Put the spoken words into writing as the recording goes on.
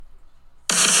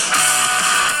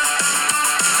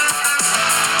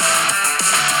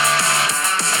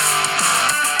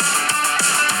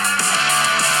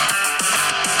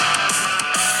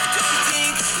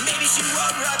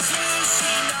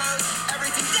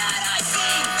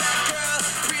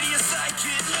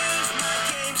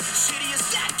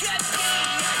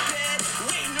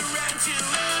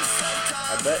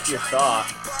bet you thought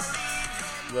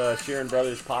the Sheeran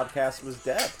Brothers podcast was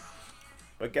dead.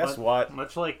 But guess what?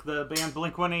 Much like the band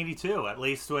Blink-182, at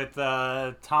least with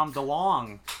Tom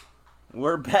DeLonge.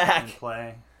 We're back. In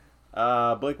play.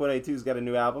 Blink-182's got a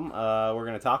new album. We're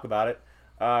going to talk about it.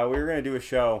 We were going to do a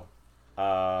show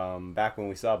back when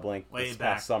we saw Blink this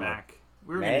past summer.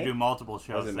 We were going to do multiple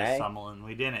shows this May? summer, and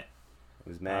we didn't. It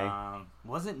was May.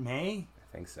 Was it May?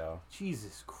 I think so.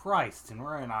 Jesus Christ, and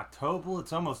we're in October.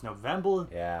 It's almost November.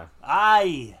 Yeah.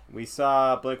 We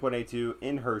saw Blink-182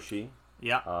 in Hershey.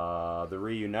 Yeah. The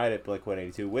reunited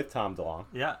Blink-182 with Tom DeLonge.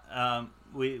 Yeah.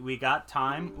 We got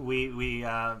time. We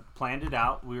planned it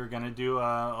out. We were going to do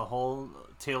a whole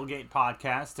tailgate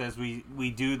podcast as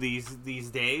we do these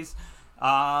days.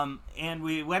 And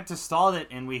we went to start it,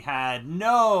 and we had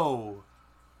no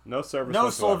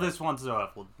service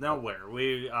whatsoever. Nowhere.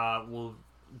 We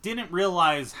didn't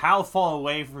realize how far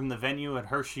away from the venue at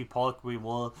Hershey Park we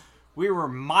were. We were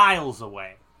miles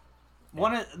away.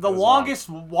 One of the longest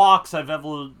walks I've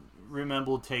ever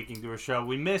remembered taking to a show.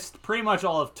 We missed pretty much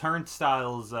all of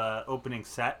Turnstile's opening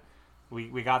set.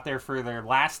 We got there for their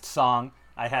last song.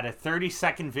 I had a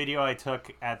 30-second video I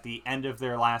took at the end of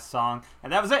their last song,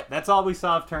 and that was it. That's all we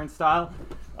saw of Turnstile.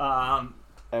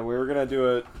 And we were going to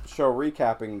do a show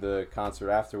recapping the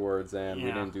concert afterwards, and we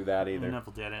didn't do that either. We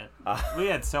never did it. We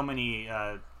had so many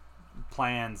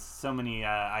plans, so many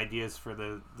ideas for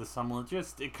the summer.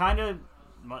 It kind of,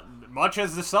 much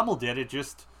as the summer did, it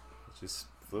just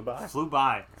flew by. Flew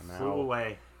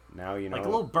away. Now you know. Like a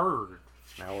little bird.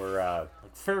 Now we're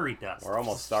like fairy dust. We're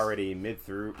almost already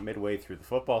midway through the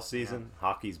football season. Yeah.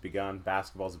 Hockey's begun.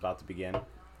 Basketball's about to begin.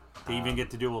 They even get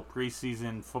to do a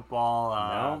preseason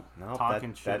football. No,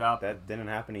 talking shit up. That didn't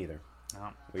happen either. No.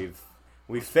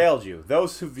 We've failed you.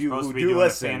 Those of you who do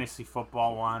listen, a fantasy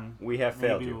football one. We have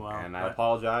failed you, and I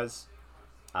apologize.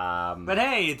 But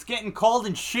hey, it's getting cold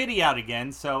and shitty out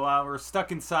again, so we're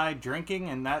stuck inside drinking,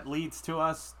 and that leads to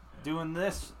us doing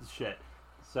this shit.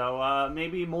 So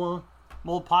maybe more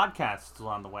podcasts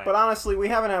along the way. But honestly, we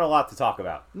haven't had a lot to talk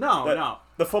about. No.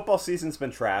 The football season's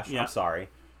been trash. Yeah.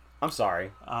 I'm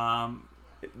sorry.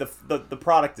 The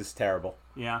product is terrible.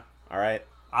 Yeah. All right.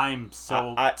 I'm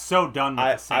so done with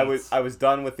the Saints. I was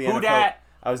done with the NFL.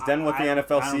 I was done with the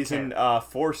NFL season.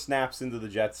 4 snaps into the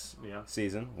Jets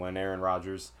season when Aaron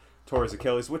Rodgers tore his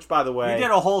Achilles. Which, by the way, we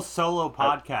did a whole solo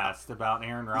podcast about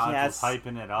Aaron Rodgers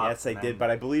hyping it up. Yes, I did.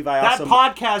 But I believe that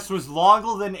podcast was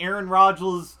longer than Aaron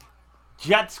Rodgers'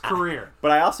 Jets career.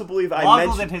 But I also believe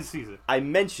longer than his season. I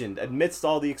mentioned, amidst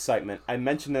all the excitement, in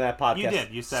that podcast, you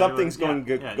did. You said something's going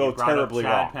to go terribly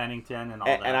wrong. Chad Pennington and all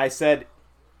that. And I said,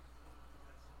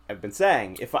 I've been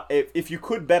saying, if you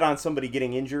could bet on somebody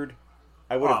getting injured,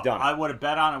 I would have done it. I would have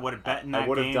bet on it. Would have bet in that game. I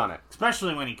would have done it,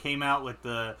 especially when he came out with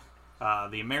the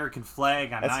American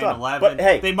flag on 9/11. But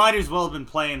hey, they might as well have been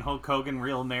playing Hulk Hogan,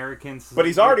 Real Americans. But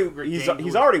he's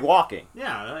already walking.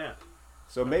 Yeah.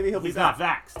 So maybe he'll be back.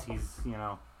 back. He's not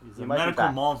vaxxed. He's a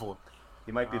medical marvel.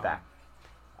 He might be back.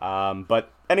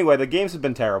 But anyway, the games have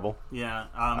been terrible. Yeah.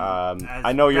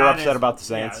 I know you're upset about the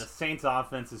Saints. Yeah, the Saints'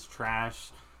 offense is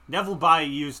trash. Never buy a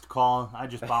used car. I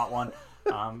just bought one.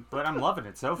 But I'm loving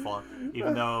it so far.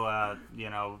 Even though,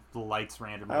 the lights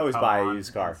randomly I always come buy on a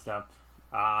used car. And stuff.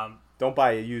 Don't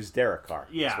buy a used Derek car.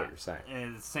 Yeah. That's what you're saying.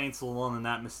 And the Saints will learn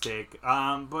that mistake.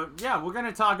 But yeah, we're going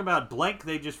to talk about Blink.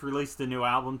 They just released a new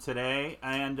album today.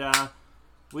 And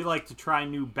we like to try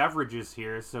new beverages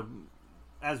here. So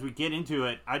as we get into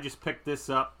it, I just picked this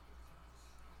up.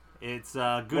 It's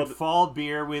good fall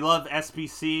beer. We love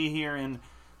SBC here in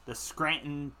the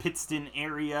Scranton, Pittston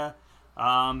area.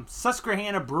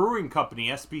 Susquehanna Brewing Company,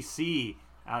 SBC,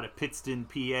 out of Pittston,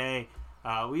 PA.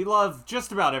 We love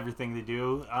just about everything they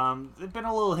do. They've been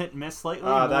a little hit and miss lately.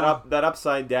 That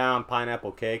upside down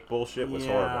pineapple cake bullshit was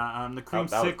horrible. The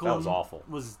creamsicle that was awful.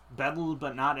 Was better,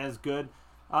 but not as good.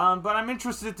 But I'm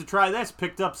interested to try this.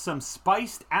 Picked up some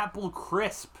spiced apple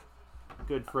crisp.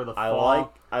 Good for the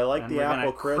fall. I like the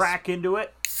apple crisp. Crack into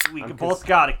it. We both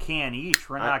got a can each.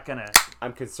 We're not gonna.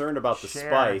 I'm concerned about the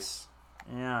spice.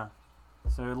 Yeah.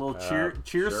 So a little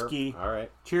cheers-ski. Sure. All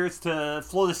right. Cheers to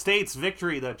Florida State's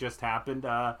victory that just happened,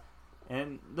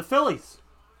 and the Phillies.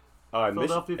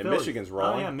 Philadelphia Phillies. Michigan's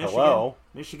rolling. Oh yeah, Michigan. Hello.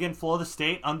 Michigan, Florida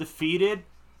State, undefeated.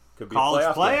 Could be college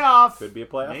a playoff. Could be a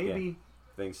playoff Maybe. game.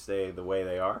 Things stay the way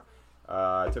they are.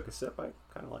 I took a sip. I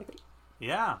kind of like it.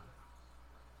 Yeah.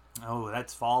 Oh,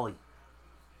 that's folly.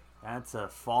 That's a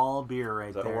fall beer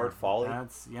right there. Is that a word, folly?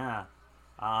 That's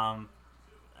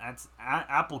That's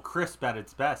apple crisp at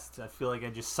its best. I feel like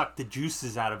I just sucked the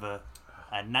juices out of a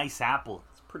nice apple.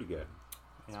 It's pretty good.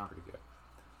 It's pretty good.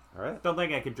 All right. Don't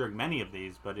think I could drink many of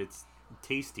these, but it's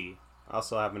tasty. I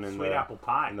also have it in Sweet apple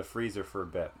pie. in the freezer for a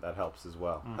bit. That helps as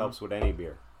well. Helps with any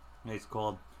beer. It's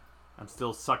cold. I'm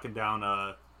still sucking down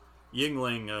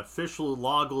Yingling, official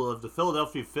logo of the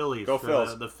Philadelphia Phillies. Go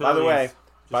Phils. The Phillies.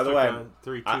 By the way,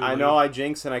 3-2 I know I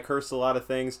jinx and I curse a lot of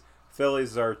things.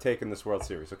 Phillies are taking this World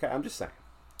Series. Okay, I'm just saying.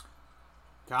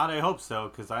 God, I hope so,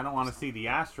 because I don't want to see the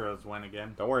Astros win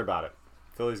again. Don't worry about it.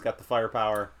 Phillies got the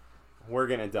firepower. We're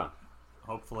getting it done.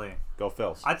 Hopefully. Go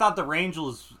Phils. I thought the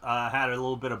Rangers had a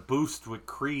little bit of boost with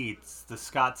Creed. The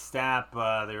Scott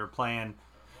Stapp, they were playing,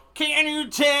 "Can You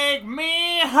Take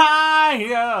Me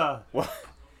Higher?" What?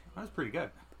 That was pretty good.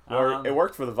 Well, it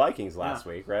worked for the Vikings last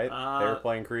week, right? They were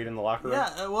playing Creed in the locker room.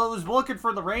 Yeah, well, it was working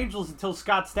for the Rangers until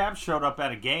Scott Stapp showed up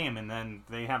at a game, and then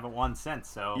they haven't won since.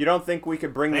 So you don't think we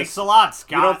could bring thanks this? a lot,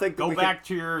 Scott. You don't think go back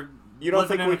to your You don't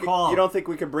think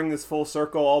we could bring this full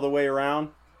circle all the way around?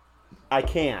 I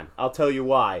can. I'll tell you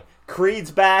why.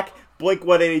 Creed's back.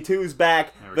 Blink-182's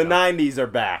back. The 90s are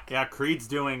back. Yeah, Creed's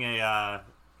doing a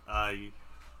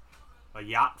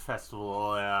yacht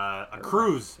festival, a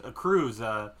cruise.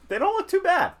 They don't look too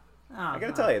bad. Oh, I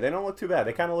gotta tell you, they don't look too bad.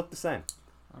 They kind of look the same.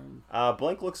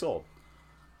 Blink looks old.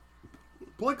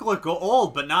 Blink look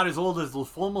old, but not as old as the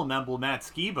former member Matt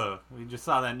Skiba. We just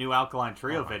saw that new Alkaline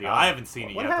Trio video. God. I haven't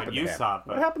seen it yet, but you saw it.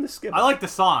 What happened to Skip? I like the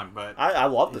song, but I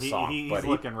love the song. He's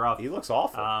looking rough. He looks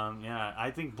awful. Yeah,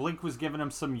 I think Blink was giving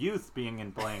him some youth being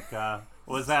in Blink.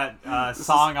 Was that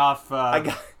song off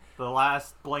the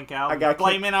last Blink album?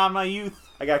 Blame It On My Youth.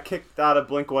 I got kicked out of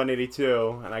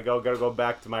Blink-182, and I gotta go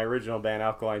back to my original band,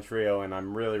 Alkaline Trio, and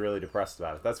I'm really, really depressed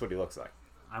about it. That's what he looks like.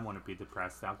 I want to be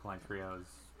depressed. Alkaline Trio is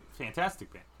a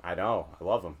fantastic band. I know. I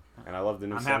love them, and I love the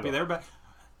new single. I'm happy there, but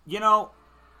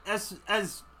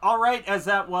as all right as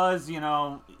that was,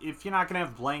 if you're not gonna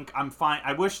have Blink, I'm fine.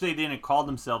 I wish they didn't call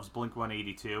themselves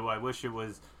Blink-182. I wish it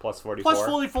was Plus 44. Plus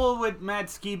 44 with Matt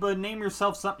Skiba. Name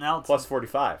yourself something else. Plus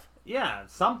 45. Yeah,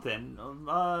 something.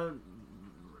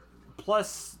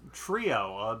 Plus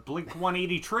Trio,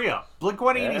 Blink-180 Trio.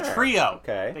 Blink-180 Trio.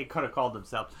 Okay. They could have called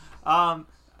themselves.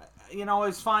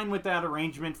 It's fine with that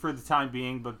arrangement for the time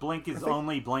being, but Blink is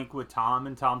only Blink with Tom,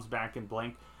 and Tom's back in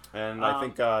Blink. And I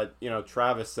think,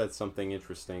 Travis said something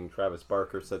interesting. Travis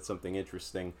Barker said something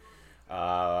interesting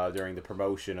during the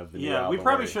promotion of the new album. Yeah, we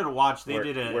probably should have watched. They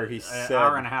did an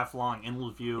hour and a half long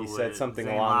interview. He said something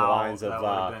along the lines of,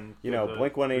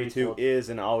 Blink-182 is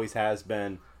and always has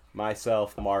been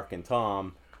myself, Mark, and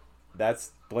Tom.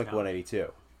 That's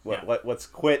Blink-182. Let's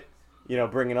quit,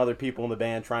 bringing other people in the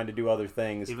band, trying to do other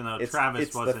things. Even though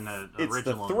Travis wasn't an original. It's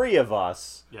the three of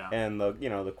us, yeah. And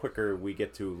the quicker we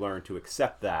get to learn to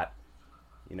accept that,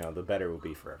 the better it will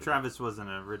be for everyone. Travis wasn't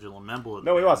an original member of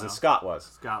the No, he band, wasn't. though. Scott was.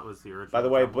 Scott was the original. By the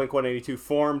way, drummer. Blink-182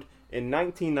 formed in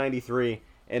 1993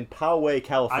 in Poway,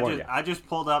 California. I just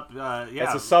pulled up.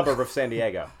 It's a suburb of San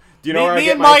Diego. Do you know where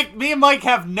me and Mike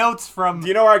have notes from. Do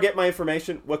you know where I get my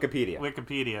information? Wikipedia.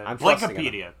 I'm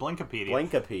Blinkopedia.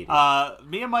 Blinkopedia.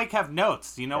 Me and Mike have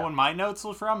notes. Do you know when my notes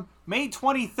were from? May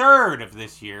 23rd of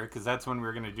this year, because that's when we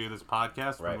were going to do this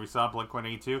podcast, when we saw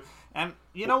Blink-182. And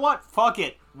you know what? Fuck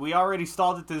it. We already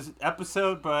stalled at this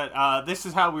episode, but this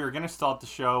is how we were going to start the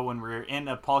show when we were in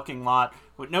a parking lot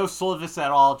with no service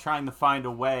at all, trying to find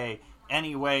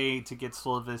any way to get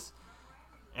service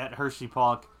at Hershey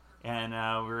Park. And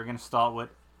we were going to start with,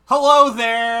 "Hello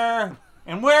there,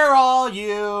 and where are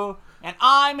you? And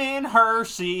I'm in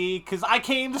Hershey, because I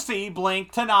came to see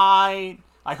Blink tonight.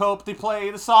 I hope they play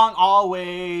the song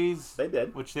Always." They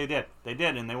did. Which they did. They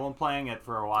did, and they weren't playing it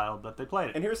for a while, but they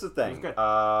played it. And here's the thing. It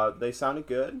was good. They sounded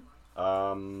good,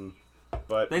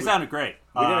 but... They sounded great.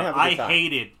 We didn't have a good time.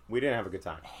 We didn't have a good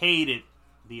time. Hated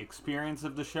the experience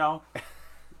of the show.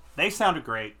 They sounded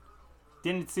great.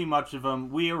 Didn't see much of them.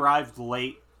 We arrived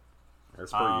late.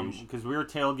 Because we were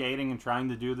tailgating and trying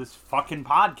to do this fucking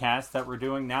podcast that we're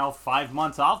doing now 5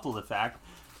 months after the fact.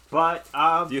 But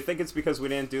do you think it's because we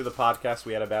didn't do the podcast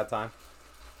we had a bad time?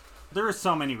 There are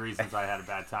so many reasons I had a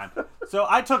bad time. So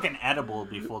I took an edible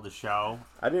before the show.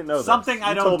 I didn't know something this.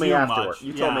 I don't do much.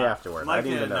 You told me afterward. I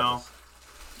didn't even know.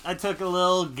 I took a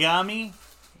little gummy,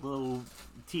 little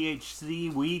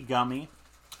THC weed gummy.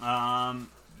 And,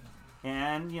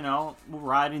 we're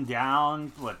riding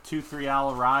down, 2-3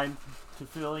 hour ride to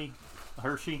Philly,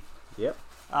 Hershey. Yep.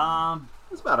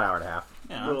 It's about an hour and a half.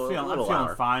 Yeah, I'm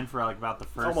feeling fine for about the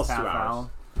first almost half 2 hours.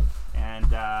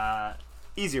 And,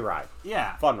 easy ride.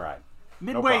 Yeah. Fun ride.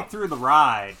 Midway through the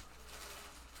ride,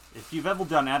 if you've ever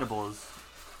done edibles,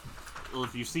 or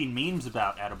if you've seen memes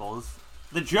about edibles,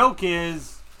 the joke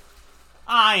is,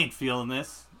 I ain't feeling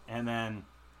this. And then,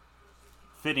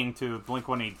 fitting to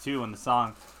Blink-182 in the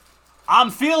song,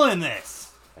 I'm feeling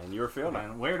this. And you were feeling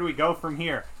it. Where do we go from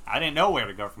here? I didn't know where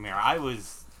to go from here. I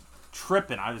was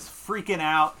tripping. I was freaking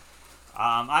out.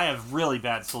 I have really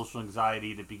bad social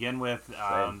anxiety to begin with.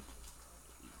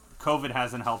 COVID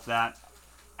hasn't helped that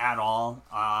at all.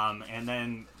 And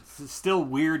then it's still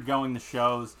weird going to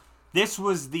shows. This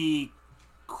was the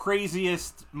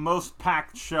craziest, most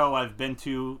packed show I've been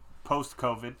to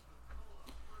post-COVID.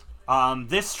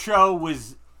 This show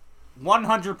was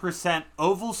 100%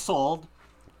 oversold.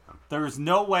 There was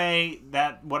no way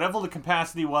that whatever the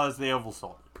capacity was, they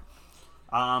oversold it.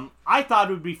 I thought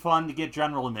it would be fun to get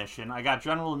general admission. I got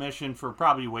general admission for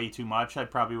probably way too much. I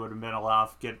probably would have been allowed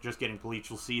just getting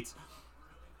palatial seats.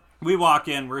 We walk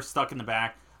in. We're stuck in the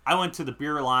back. I went to the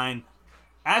beer line.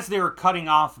 As they were cutting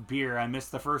off beer, I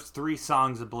missed the first 3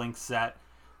 songs of Blink's set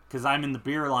because I'm in the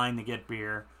beer line to get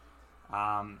beer.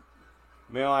 I'm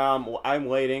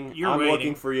waiting. You're I'm waiting.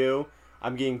 Looking for you.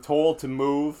 I'm getting told to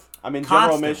move. I'm in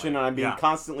general admission, and I'm being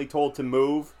constantly told to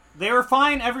move. They were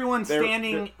fine. Everyone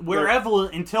standing wherever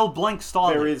until Blink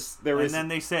stalled. And then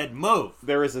they said, move.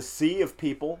 There is a sea of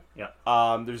people. Yeah.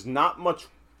 There's not much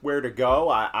where to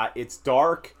go. It's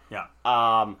dark. Yeah.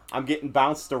 I'm getting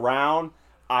bounced around.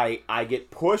 I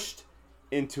get pushed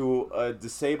into a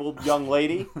disabled young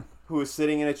lady who is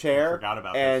sitting in a chair. I forgot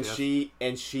about and this,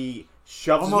 she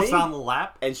shoves me. Almost on the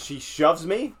lap. And she shoves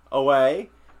me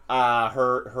away.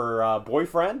 Her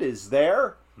boyfriend is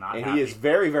there. Not and happy. He is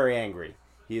very, very angry.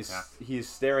 He is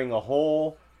staring a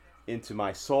hole into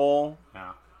my soul.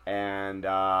 Yeah. And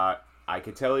I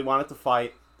could tell he wanted to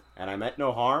fight. And I meant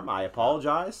no harm. I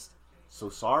apologized. So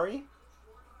sorry.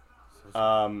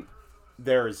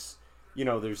 There's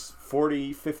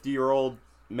 40, 50-year-old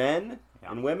men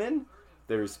and women.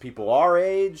 There's people our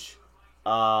age.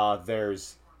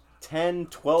 There's 10,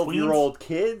 12-year-old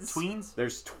kids. Tweens?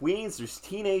 There's tweens. There's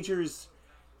teenagers.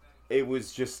 It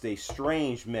was just a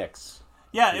strange mix.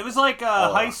 Yeah, it was like a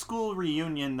high school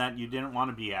reunion that you didn't want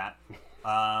to be at.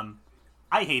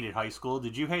 I hated high school.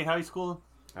 Did you hate high school?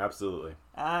 Absolutely.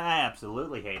 I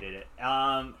absolutely hated it.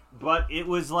 But it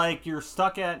was like you're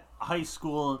stuck at high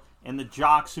school and the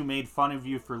jocks who made fun of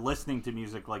you for listening to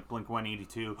music like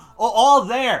Blink-182 are all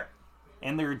there.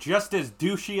 And they're just as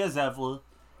douchey as ever.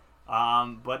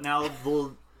 But now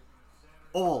they're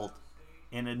old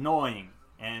and annoying.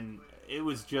 And it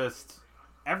was just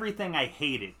everything I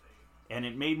hated. And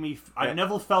it made me... I've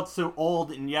never felt so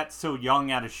old and yet so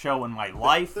young at a show in my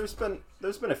life. There's been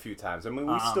a few times. I mean,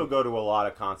 we still go to a lot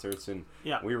of concerts, and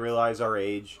we realize our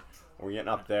age. We're getting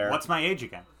up there. What's my age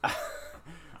again?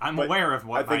 I'm aware of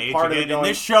what my age again, and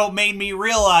this show made me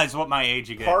realize what my age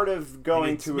again. Part of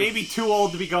going to maybe too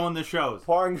old to be going to shows.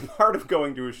 Part of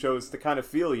going to a show is to kind of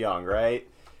feel young, right?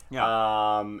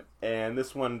 Yeah. And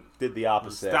this one did the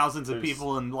opposite. There's thousands of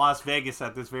people in Las Vegas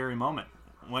at this very moment.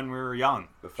 When we were young.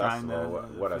 The festival,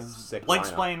 what a sick Blink's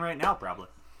lineup. playing right now, probably.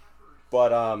 But,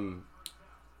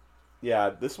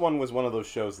 this one was one of those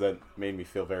shows that made me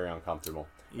feel very uncomfortable.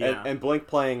 Yeah. And Blink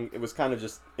playing, it was kind of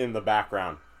just in the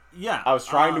background. Yeah. I was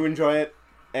trying to enjoy it,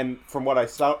 and from what I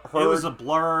heard... It was a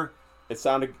blur. They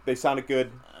sounded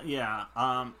good. Yeah.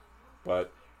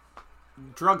 But...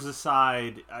 Drugs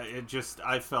aside,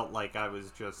 I felt like I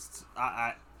was just...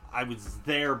 I was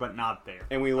there, but not there.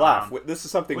 And we left. This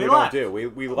is something we don't do.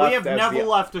 We left. We have never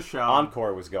left a show.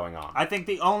 Encore was going on. I think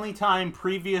the only time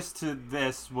previous to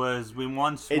this was we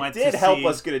once went to see... It did help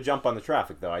us get a jump on the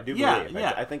traffic, though. I do believe.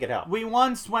 Yeah. I think it helped. We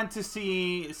once went to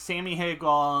see Sammy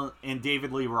Hagar and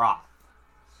David Lee Roth.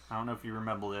 I don't know if you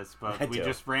remember this, but we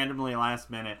just randomly last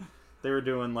minute, they were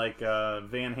doing like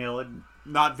Van Halen,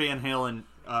 not Van Halen,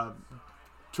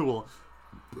 Tool.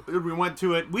 We went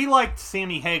to it. We liked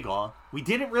Sammy Hagar. We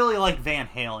didn't really like Van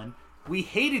Halen. We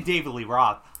hated David Lee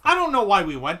Roth. I don't know why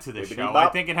we went to this show. I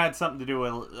think it had something to do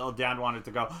with Dad wanted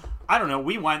to go. I don't know.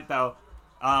 We went, though.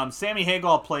 Sammy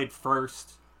Hagar played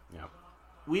first. Yep.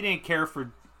 We didn't care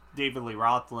for David Lee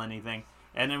Roth or anything.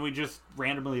 And then we just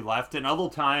randomly left. Another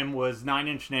time was 9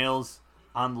 Inch Nails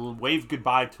on the Wave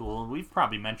Goodbye tour. We've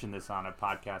probably mentioned this on a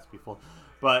podcast before.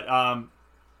 But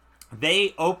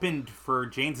they opened for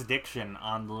Jane's Addiction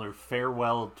on their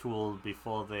farewell tour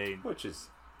before they... Which is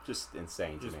just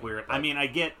insane to me. Just weird. I mean, I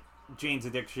get Jane's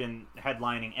Addiction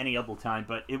headlining any other time,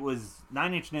 but it was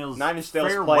 9 Inch Nails'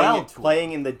 farewell tour.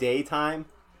 Playing in the daytime.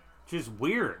 Just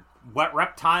weird. Wet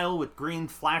Reptile with green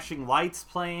flashing lights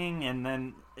playing, and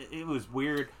then it was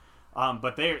weird.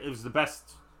 But it was the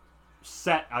best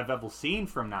set I've ever seen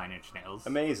from 9 Inch Nails.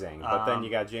 Amazing. But then you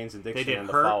got Jane's Addiction. They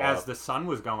did Hurt as the sun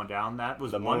was going down. That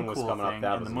was one cool thing.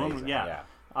 That was amazing. Yeah.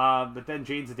 But then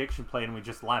Jane's Addiction played, and we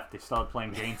just left. They started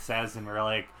playing Jane Says, and we were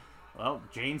like, well,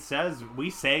 Jane Says,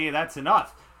 we say that's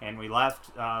enough. And we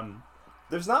left.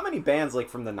 There's not many bands like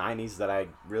from the 90s that I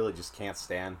really just can't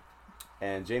stand.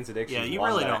 And Jane's Addiction. Yeah, you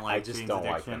really don't like I just Jane's don't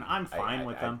Addiction. like them. I'm fine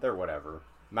with them. They're whatever.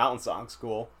 Mountain Song's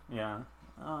cool. Yeah.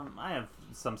 I have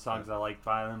some songs I like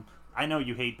by them. I know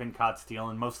you hate Been Caught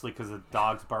Stealing, mostly because of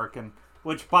dogs barking.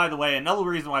 Which, by the way, another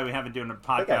reason why we haven't done a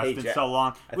podcast in so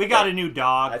long. We got a new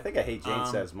dog. I think I hate Jane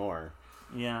Says More.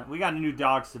 Yeah, we got a new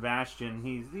dog, Sebastian.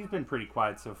 He's been pretty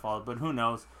quiet so far, but who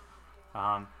knows?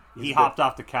 He hopped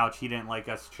off the couch. He didn't like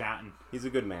us chatting. He's a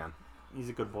good man. He's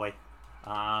a good boy.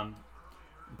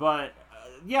 But,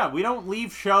 yeah, we don't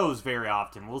leave shows very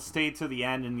often. We'll stay to the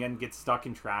end and then get stuck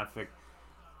in traffic.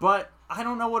 But I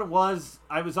don't know what it was.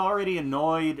 I was already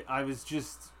annoyed. I was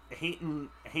just hating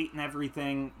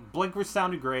everything. Blinkers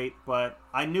sounded great, but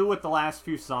I knew what the last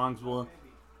few songs were.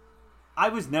 I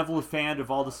was never a fan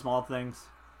of All the Small Things.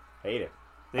 Hate it.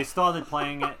 They started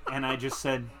playing it, and I just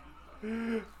said,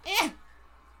 I'm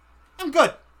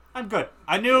good.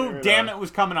 I knew Damn It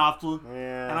was coming off,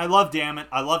 and I love Damn It.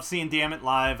 I love seeing Damn It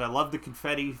live. I love the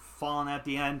confetti falling at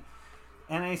the end.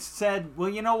 And I said, well,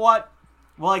 you know what?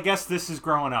 Well, I guess this is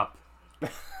growing up.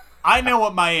 I know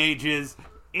what my age is.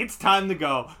 It's time to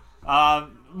go.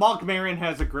 Mark Maron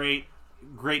has a great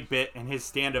bit in his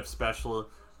stand-up special.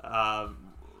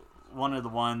 One of the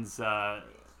ones,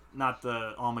 not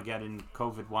the Armageddon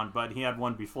COVID one, but he had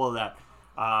one before that,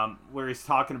 where he's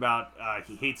talking about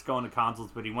he hates going to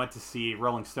concerts, but he went to see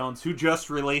Rolling Stones, who just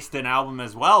released an album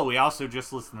as well. We also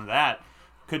just listened to that.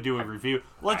 Could do a review.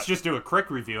 Let's just do a quick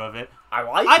review of it.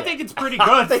 I think it's pretty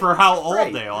good for how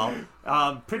old they are.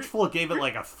 Pitchfork gave it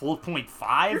like a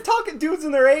 4.5. You're talking dudes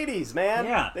in their 80s, man.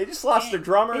 Yeah. They just lost their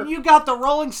drummer. And you got the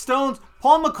Rolling Stones,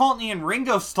 Paul McCartney and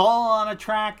Ringo Starr on a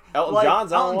track. Elton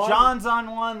John's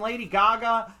on one. Lady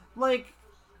Gaga. Like,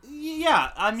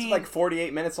 yeah, I mean... It's like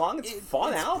 48 minutes long. It's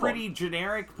fun album. It's pretty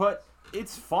generic, but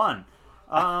it's fun.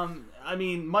 I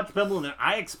mean, much better than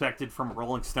I expected from a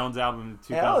Rolling Stones album in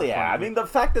 2020. Hell yeah. I mean, the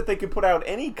fact that they could put out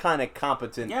any kind of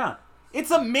competent... Yeah. It's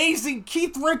amazing.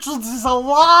 Keith Richards is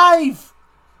alive.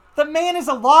 The man is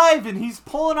alive, and he's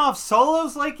pulling off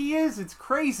solos like he is. It's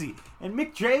crazy. And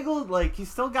Mick Jagger, like,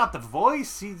 he's still got the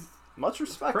voice. He's much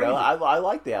respect. I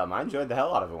like the album. I enjoyed the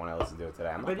hell out of it when I listened to it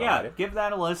today. But yeah, give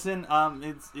that a listen.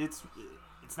 It's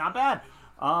not bad.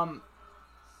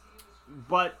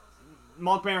 But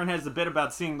Mark Maron has a bit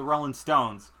about seeing the Rolling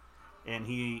Stones, and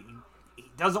he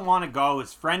doesn't want to go.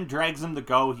 His friend drags him to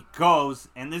go. He goes,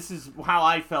 and this is how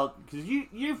I felt, because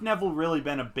you've never really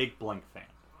been a big Blink fan.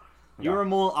 You were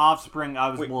more Offspring. I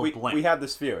was more Blink. We had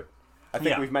this feud. I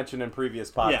think we've mentioned in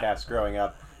previous podcasts growing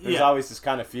up. There's always this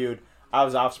kind of feud. I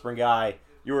was Offspring guy.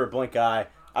 You were a Blink guy.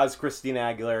 I was Christina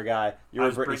Aguilera guy. You were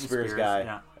a Britney Spears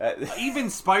guy. Yeah. Even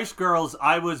Spice Girls,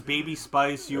 I was Baby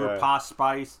Spice. You were Posh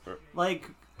Spice. Like,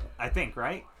 I think,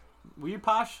 right? Were you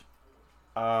Posh?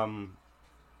 I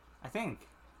think.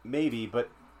 Maybe, but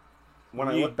when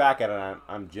I look back at it,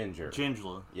 I'm Ginger.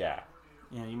 Ginger. Yeah.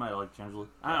 Yeah, you might like Ginger.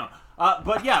 I don't know.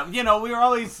 But yeah, we were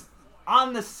always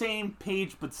on the same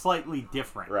page, but slightly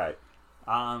different. Right.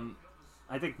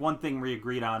 I think one thing we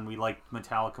agreed on, we liked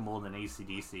Metallica more than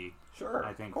AC/DC. Sure,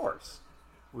 I think. Of course.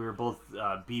 We were both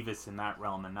Beavis in that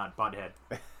realm and not Butthead.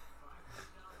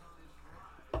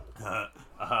 I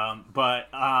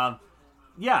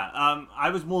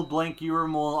was more Blink, you were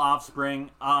more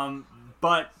Offspring,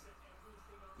 but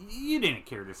you didn't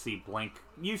care to see Blink.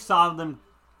 You saw them.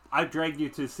 I've dragged you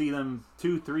to see them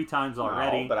 2-3 times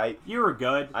already. No, but you were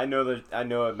good. I know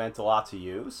it meant a lot to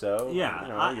you, so yeah.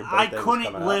 Your I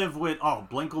couldn't live with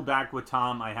Blink will back with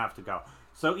Tom. I have to go.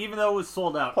 So even though it was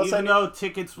sold out, though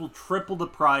tickets will triple the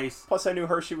price. Plus, I knew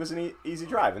Hershey was an easy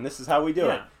drive, and this is how we do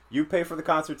it. You pay for the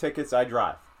concert tickets, I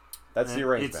drive. That's the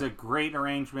arrangement. It's a great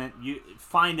arrangement. You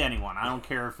find anyone. I don't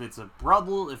care if it's a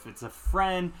brother, if it's a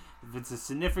friend, if it's a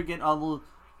significant other.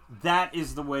 That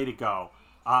is the way to go.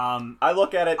 I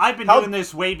look at it. I've been doing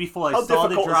this way before I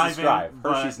started driving. How difficult is this drive?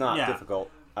 Hershey's not difficult.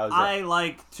 I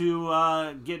like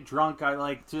to get drunk. I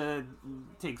like to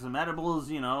take some edibles.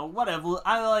 Whatever.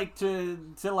 I like to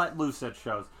let loose at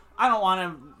shows. I don't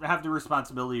want to have the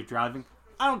responsibility of driving.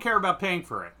 I don't care about paying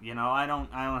for it. I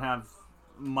don't have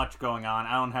much going on.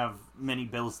 I don't have many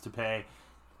bills to pay.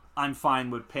 I'm fine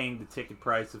with paying the ticket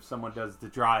price if someone does the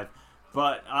drive.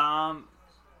 But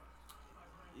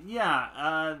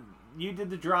you did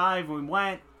the drive, we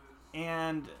went,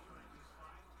 and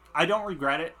I don't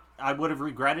regret it. I would have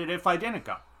regretted it if I didn't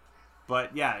go.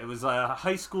 But yeah, it was a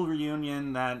high school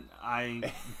reunion that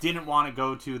I didn't want to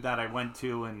go to, that I went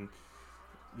to, and,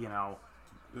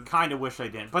 kind of wish I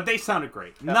didn't. But they sounded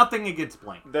great. Nothing against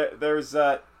Blink. There's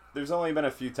only been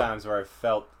a few times where I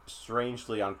felt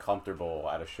strangely uncomfortable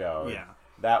at a show. Yeah.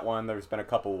 That one, there's been a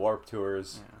couple Warped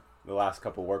tours. the last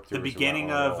couple work tours. The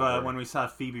beginning of when we saw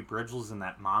Phoebe Bridgels and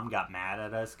that mom got mad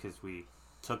at us because we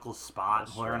took a spot,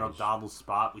 Lauren O'Donnell's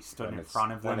spot. We stood in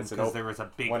front of them because there was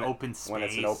a big open space. When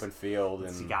it's an open field.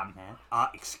 And she got mad.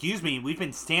 Excuse me, we've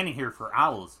been standing here for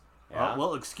hours. Yeah.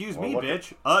 Well, excuse me,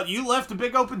 bitch. You left a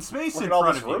big open space in front all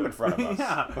of this you. room in front of us.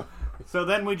 Yeah. So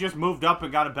then we just moved up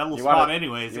and got a better spot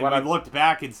anyways. And we looked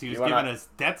back and she was giving us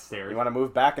death stares. You want to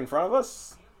move back in front of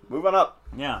us? Move on up.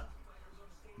 Yeah.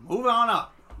 Move on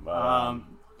up.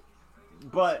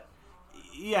 But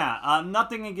yeah,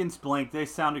 nothing against Blink. They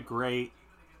sounded great.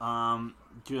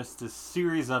 Just a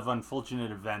series of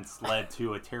unfortunate events led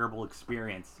to a terrible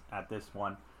experience at this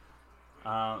one.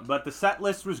 But the set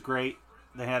list was great.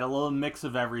 They had a little mix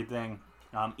of everything.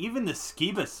 Even the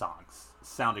Skiba songs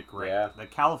sounded great. Yeah. The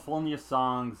California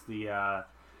songs, the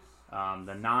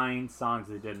 9 songs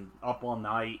they did Up All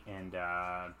Night, and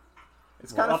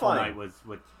it's kind of funny. Up All Night was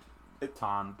with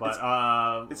Tom, but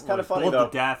it's kind of funny Bored though.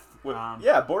 to Death.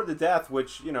 Bored to Death,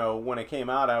 which when it came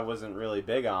out, I wasn't really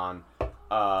big on.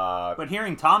 But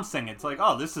hearing Tom sing, it's like,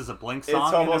 oh, this is a Blink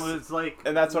song, almost, and it was like,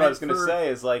 and that's what I was gonna say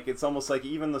is like it's almost like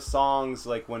even the songs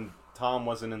like when Tom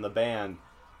wasn't in the band,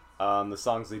 the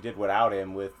songs they did without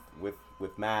him with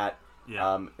Matt,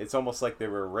 it's almost like they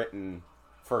were written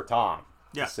for Tom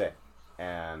to sing,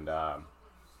 and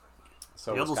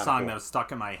so the other song that was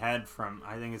stuck in my head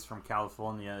I think it's from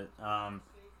California.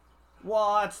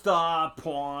 What's the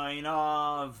point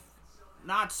of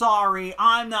not sorry?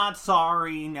 I'm not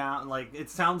sorry now. Like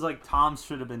it sounds like Tom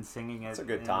should have been singing it. It's a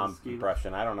good Tom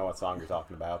impression. I don't know what song you're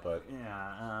talking about, but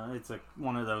it's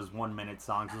one of those 1-minute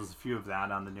songs. There's a few of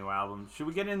that on the new album. Should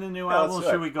we get into the new album? Or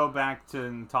should we go back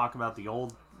to talk about the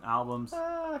old albums?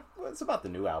 It's about the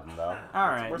new album though. All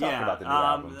right, we're talking about the new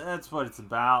album. That's what it's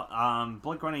about.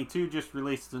 Blink-182 just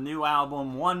released the new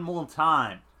album One More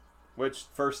Time, which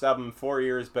first album in 4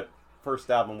 years, but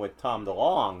first album with Tom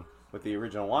DeLonge with the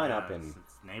original lineup in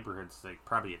it's Neighborhood's like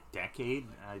probably a decade.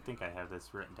 I think I have this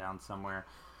written down somewhere.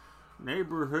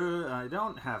 Neighborhood, I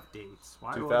don't have dates.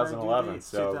 Why 2011.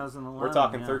 So 2011, we're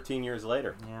talking 13 years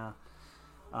later. Yeah.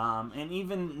 And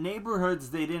even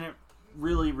Neighborhoods, they didn't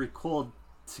really record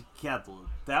together.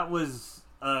 That was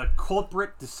a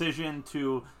corporate decision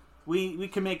to we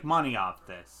can make money off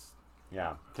this.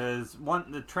 Yeah. Because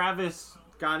the Travis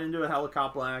got into a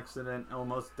helicopter accident,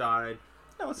 almost died.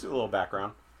 Yeah, let's do a little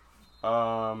background.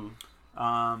 So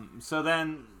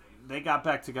then they got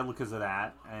back together because of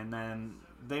that, and then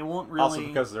they won't really also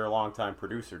because their longtime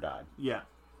producer died. Yeah,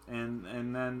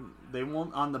 and then they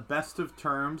won't on the best of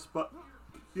terms, but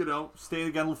stay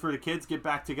together for the kids, get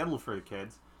back together for the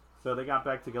kids. So they got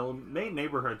back together, made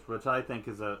Neighborhoods, which I think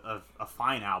is a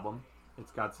fine album.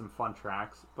 It's got some fun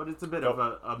tracks, but it's a bit of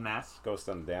a mess. Ghost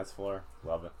on the Dance Floor,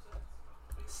 love it.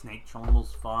 Snake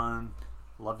Trundle's fun.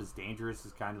 Love is Dangerous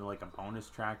is kind of like a bonus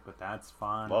track, but that's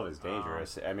fun. Love is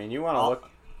Dangerous. I mean, you want to look...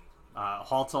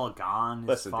 Halt's All Gone is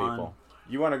Listen, fun. people.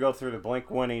 You want to go through the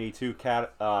Blink-182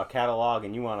 catalog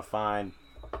and you want to find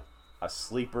a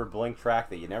sleeper Blink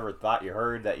track that you never thought you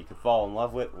heard that you could fall in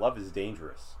love with. Love is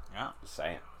Dangerous. Yeah. Just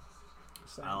saying.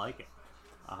 I like it.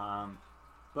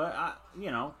 But,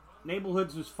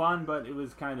 Neighborhoods was fun, but it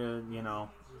was kind of,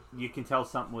 you can tell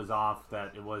something was off,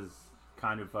 that it was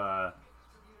kind of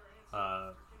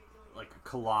like a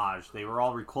collage. They were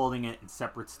all recording it in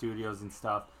separate studios and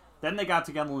stuff. Then they got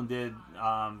together and did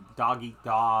Dog Eat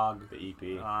Dog. The EP.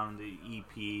 The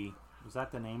EP. Was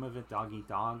that the name of it? Dog Eat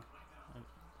Dog?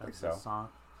 I think so. Song.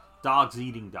 Dogs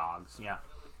Eating Dogs, yeah.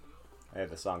 I had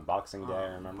the song Boxing Day,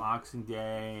 I remember. Boxing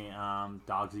Day,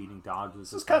 Dogs Eating Dogs.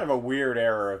 This is kind of a weird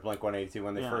era of Blink-182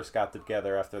 when they first got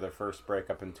together after their first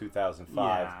breakup in 2005.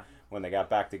 Yeah. When they got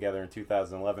back together in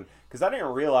 2011. Because I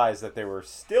didn't realize that they were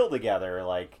still together,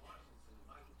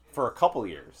 for a couple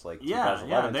years.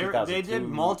 2011, 2002, they did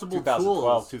multiple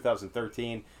 2012, tours.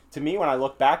 2013. To me, when I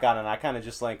look back on it, I kind of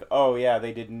just oh yeah,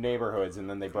 they did Neighborhoods and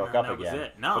then they broke up again. Was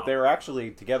it. No. But they were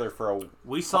actually together for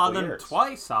We saw them years.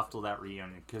 Twice after that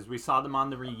reunion, because we saw them on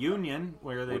the reunion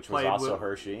where they played was also with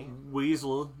Hershey.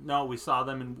 Weasel. No, we saw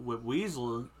them with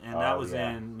Weasel, and that was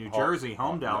in New Jersey,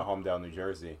 Homedale. Homedale, New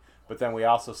Jersey. But then we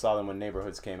also saw them when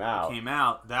Neighborhoods came out.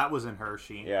 That was in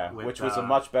Hershey. Yeah, which was a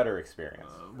much better experience.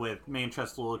 With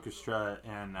Manchester Orchestra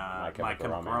and My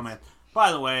Chemical Romance.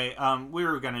 By the way, we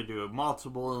were going to do a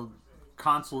multiple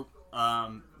consult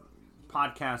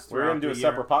podcast. We're going to do a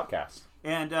separate podcast.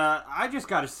 And I just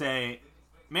got to say,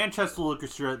 Manchester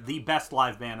Orchestra, the best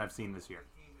live band I've seen this year.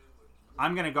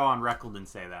 I'm going to go on record and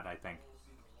say that, I think.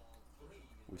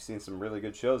 We've seen some really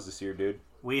good shows this year, dude.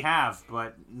 We have,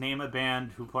 but name a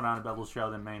band who put on a better show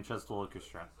than Manchester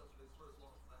Orchestra.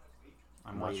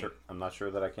 I'm not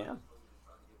sure that I can.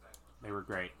 They were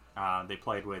great. They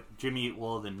played with Jimmy Eat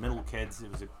World and Middle Kids.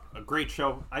 It was a great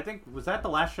show. I think, was that the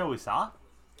last show we saw?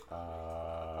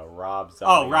 Rob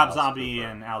Zombie. Rob Zombie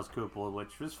and Alice Cooper,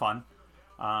 which was fun.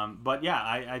 But yeah,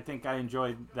 I think I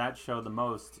enjoyed that show the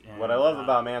most. And, what I love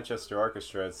about Manchester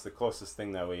Orchestra, it's the closest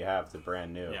thing that we have to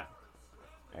Brand New. Yeah.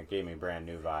 It gave me Brand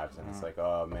New vibes, and it's like,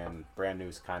 oh man, Brand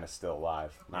New's kind of still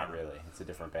alive. Not really. It's a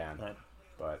different band.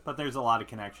 But there's a lot of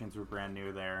connections with Brand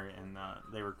New there, and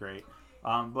they were great.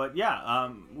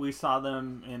 We saw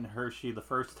them in Hershey the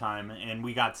first time, and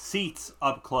we got seats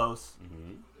up close.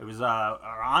 Mm-hmm. It was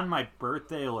on my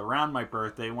birthday, or around my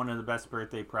birthday, one of the best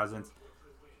birthday presents.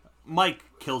 Mike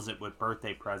kills it with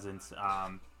birthday presents,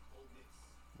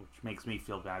 which makes me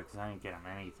feel bad because I didn't get him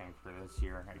anything for this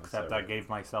year, except I gave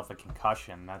myself a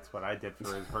concussion. That's what I did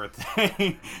for his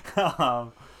birthday.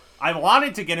 I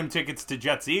wanted to get him tickets to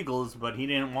Jets Eagles, but he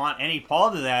didn't want any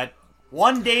part of that.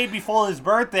 One day before his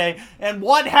birthday, and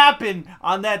what happened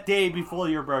on that day before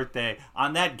your birthday?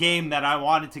 On that game that I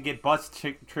wanted to get bus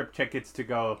trip tickets to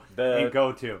go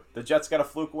to. The Jets got a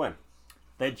fluke win.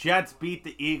 The Jets beat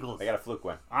the Eagles. They got a fluke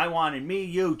win. I wanted me,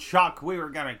 you, Chuck. We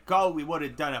were going to go. We would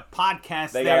have done a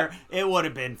podcast there. It would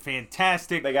have been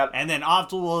fantastic. And then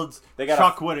afterwards,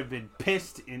 Chuck would have been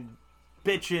pissed and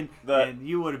bitching, and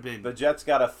you would have been... The Jets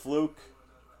got a fluke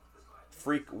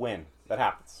freak win. That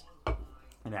happens.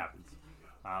 It happens.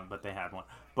 But they had one.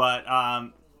 But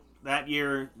that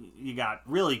year, you got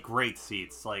really great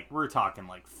seats. Like, we're talking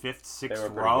like 5th,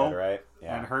 6th row. Good, right?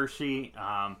 Yeah. And Hershey...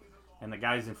 and the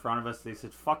guys in front of us, they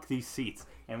said, fuck these seats.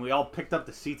 And we all picked up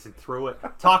the seats and threw it.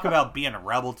 Talk about being a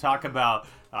rebel. Talk about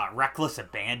reckless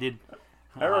abandon.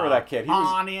 I remember that kid. He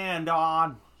on and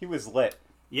on. He was lit.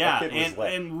 Yeah,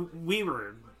 and we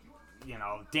were,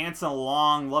 dancing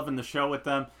along, loving the show with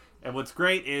them. And what's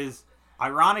great is,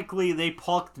 ironically, they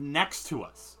parked next to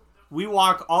us. We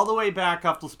walk all the way back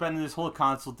after spending this whole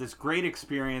concert, this great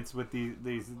experience with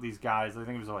these guys. I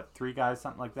think it was, 3 guys,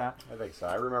 something like that? I think so.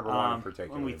 I remember one in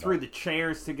particular. When we threw the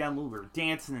chairs together, we were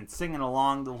dancing and singing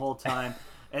along the whole time.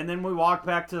 And then we walked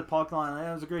back to the parking lot.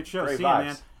 It was a great show. See you,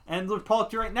 man. And they're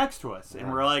parked right next to us. And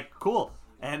we're like, cool.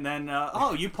 And then,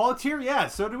 you parked here? Yeah,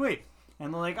 so do we.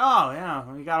 And they're like, oh, yeah,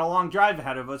 we got a long drive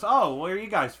ahead of us. Oh, where are you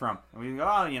guys from? And we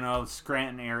go,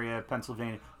 Scranton area,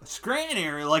 Pennsylvania. Scranton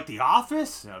area, like The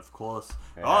Office? Yeah, of course.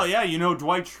 Yeah. Oh, yeah,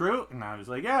 Dwight Schrute? And I was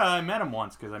like, yeah, I met him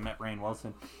once because I met Rainn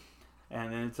Wilson.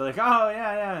 And then it's like, oh,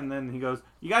 yeah. And then he goes,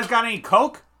 you guys got any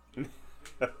Coke?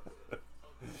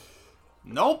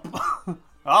 Nope.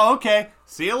 Oh, okay.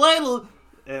 See you later.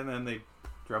 And then they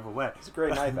drove away. It was a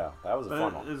great night, though. That was a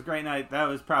fun one. It was a great night. That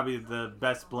was probably the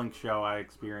best Blink show I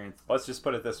experienced. Let's just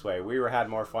put it this way. We had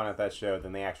more fun at that show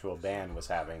than the actual band was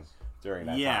having during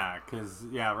that time. Yeah, because,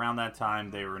 around that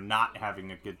time, they were not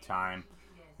having a good time.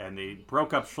 And they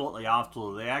broke up shortly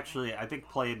after. They actually, I think,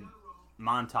 played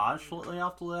Montage shortly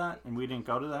after that, and we didn't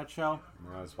go to that show.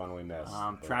 That was one we missed.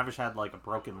 Travis had, a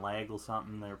broken leg or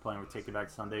something. They were playing with Take It Back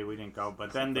Sunday. We didn't go.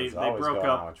 But then they broke going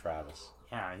up. On with Travis.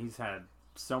 Yeah, he's had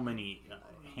so many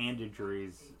hand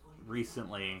injuries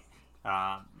recently,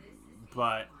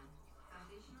 but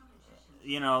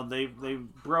they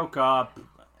broke up,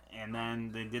 and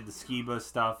then they did the Skiba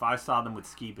stuff. I saw them with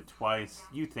Skiba twice.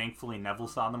 You thankfully never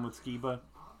saw them with Skiba.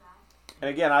 And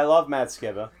again, I love Matt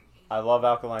Skiba. I love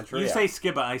Alkaline Trio. You say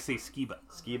Skiba, I say Skiba.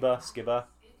 Skiba.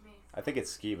 I think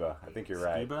it's Skiba. I think you're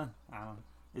right. Skiba?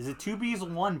 Is it 2 B's or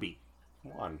 1 B?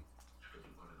 1.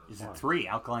 Is it 3?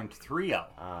 Alkaline Trio.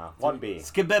 1 B.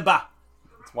 Skiba.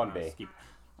 It's 1 B.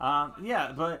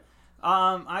 But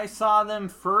I saw them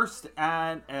first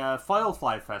at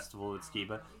Firefly Festival with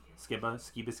Skiba.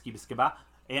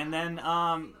 And then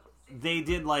they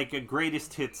did a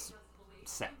greatest hits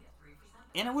set.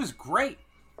 And it was great.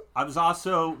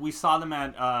 We saw them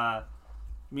at,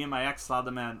 me and my ex saw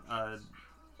them at a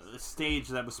stage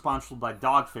that was sponsored by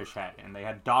Dogfish Head. And they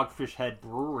had Dogfish Head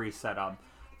Brewery set up.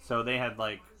 So they had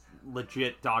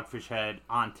legit Dogfish Head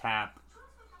on tap.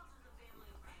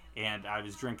 And I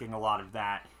was drinking a lot of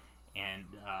that. And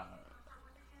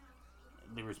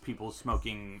there was people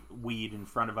smoking weed in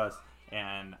front of us.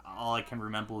 And all I can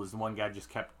remember is the one guy just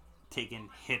kept taking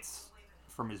hits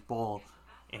from his bowl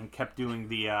and kept doing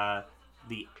the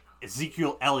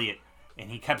Ezekiel Elliott, and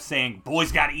he kept saying,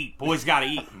 boys gotta eat,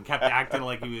 and kept acting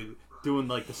like he was doing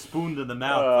the spoon to the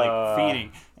mouth,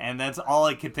 feeding, and that's all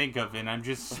I could think of, and I'm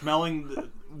just smelling the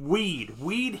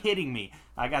weed hitting me.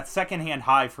 I got secondhand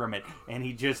high from it, and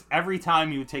he just, every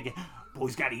time he would take it,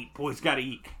 boys gotta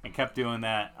eat, and kept doing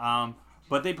that.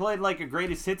 But they played a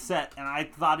greatest hit set, and I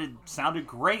thought it sounded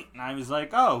great, and I was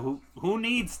like, oh, who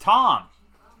needs Tom?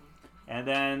 And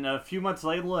then a few months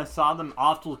later, I saw them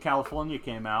off till California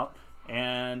came out,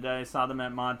 And I saw them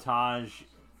at Montage,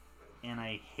 and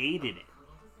I hated it.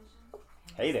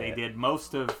 They did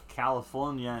most of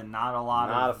California and not a lot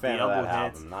of the other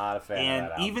hits. Not a fan of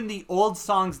that album. And even the old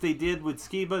songs they did with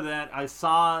Skiba that I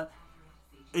saw,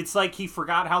 it's like he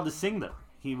forgot how to sing them.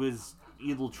 He was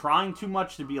either trying too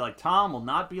much to be like Tom or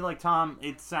not be like Tom.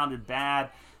 It sounded bad.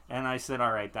 And I said,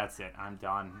 all right, that's it. I'm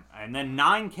done. And then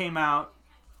 9 came out.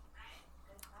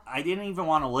 I didn't even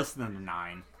want to listen to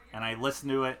 9. And I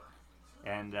listened to it.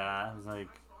 And I was like,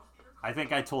 I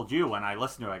think I told you when I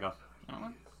listened to it, I go, you know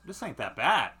what? This ain't that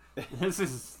bad. This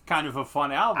is kind of a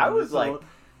fun album. I was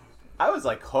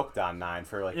like hooked on 9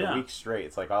 for like a week straight.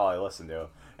 It's like all I listened to.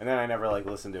 And then I never like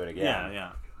listened to it again.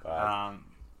 Yeah. But,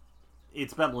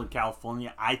 it's better than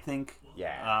California, I think.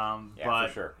 Yeah. But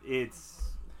for sure. It's,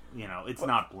 it's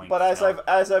not Blink. But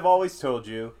as I've always told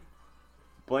you,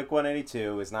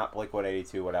 Blink-182 is not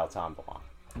Blink-182 without Tom DeLonge.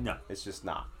 No. It's just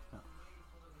not. No.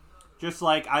 Just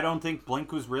like I don't think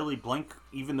Blink was really Blink,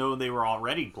 even though they were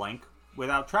already Blink,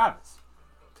 without Travis.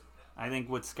 I think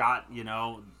with Scott,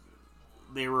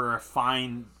 they were a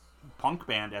fine punk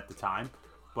band at the time,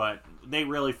 but they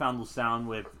really found the sound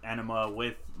with Enema,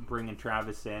 with bringing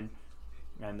Travis in,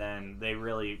 and then they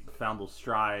really found the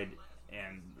stride.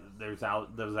 And there's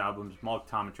those albums, Mulk,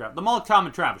 Tom, and Travis. The Mulk, Tom,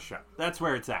 and Travis show. That's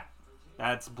where it's at.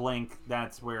 That's Blink.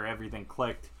 That's where everything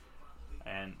clicked.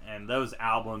 And those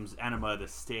albums, Enema, The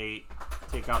State,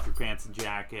 Take Off Your Pants and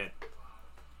Jacket,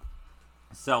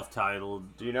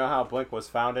 self-titled. Do you know how Blink was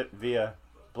founded via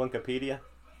Blinkopedia?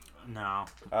 No.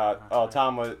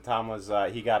 Tom was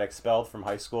he got expelled from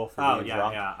high school for being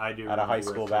drunk I do at a high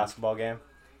school basketball game,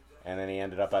 and then he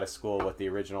ended up at a school with the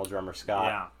original drummer Scott.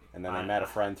 Yeah. And then they met a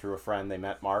friend through a friend. They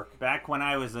met Mark. Back when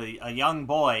I was a young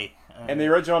boy. And the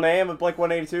original name of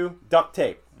Blink-182, Duct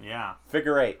Tape. Yeah.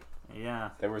 Figure 8.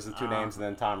 Yeah. There was the two names, and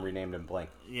then Tom renamed him Blink.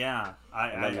 Yeah.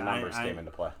 And then the numbers came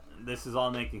into play. This is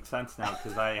all making sense now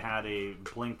because I had a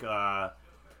Blink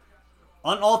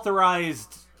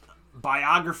unauthorized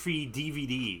biography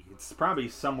DVD. It's probably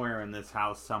somewhere in this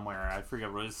house somewhere. I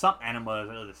forget what it was. Some Enema,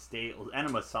 the State,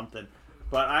 Enema something.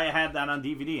 But I had that on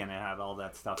DVD and it had all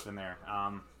that stuff in there.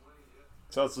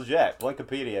 So it's legit.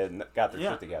 Blinkopedia got their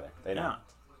shit together. They know.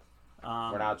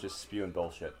 Yeah. We're not just spewing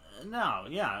bullshit. No,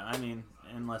 yeah. I mean,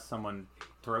 unless someone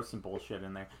throws some bullshit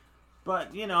in there.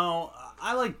 But,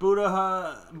 I like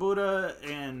Buddha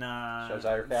and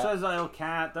Shazile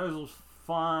Cat. Those was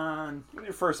fun. What's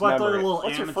your first memory?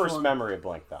 What's your first memory of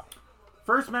Blink, though?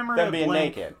 First memory them of being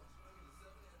Blink. naked.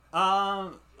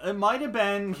 It might have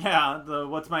been, the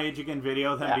What's My Age Again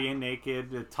video, them being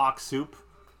naked, the Talk Soup.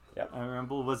 Yep. I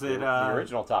remember, was it... the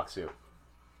original Talk Soup.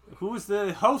 Who was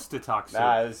the host of Talk Soup?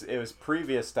 Nah, it was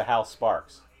previous to Hal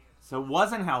Sparks. So it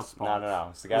wasn't Hal Sparks. No.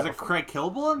 It's the guy was it Craig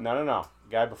Kilborn? No.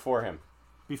 Guy before him.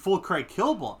 Before Craig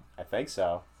Kilborn? I think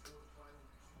so.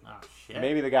 Oh, shit.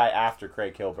 Maybe the guy after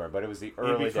Craig Kilborn, but it was the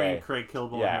early days. Craig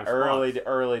Kilborn. Yeah,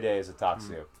 early days of Talk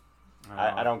Soup.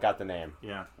 I don't got the name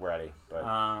ready,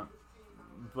 but...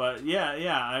 But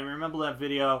yeah, I remember that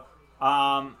video.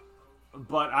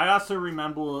 But I also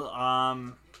remember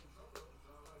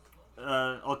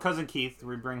our cousin Keith.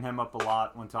 We bring him up a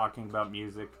lot when talking about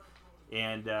music,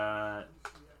 and I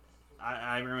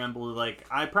remember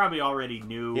I probably already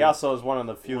knew. He also is one of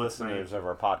the few listeners of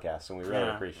our podcast, and we really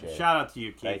appreciate it. Shout out to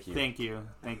you, Keith. Thank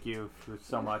you for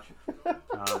so much.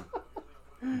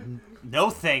 No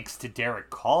thanks to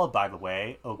Derek Call, by the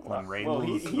way, Oakland Raiders. Well,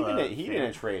 he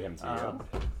didn't trade him to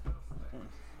you.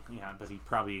 Yeah, but he's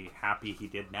probably happy he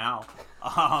did now.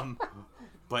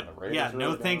 But yeah,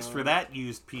 no thanks for that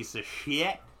used piece of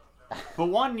shit. But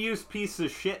one used piece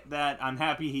of shit that I'm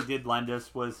happy he did lend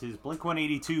us was his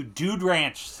Blink-182 Dude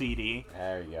Ranch CD.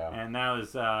 There you go. And that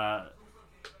was, I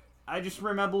just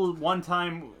remember one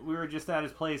time we were just at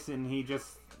his place and he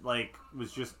just,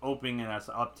 was just opening us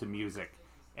up to music.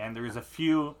 And there's a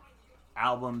few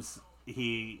albums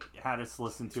he had us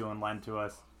listen to and lend to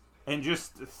us. And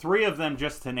just 3 of them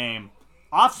just to name.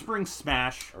 Offspring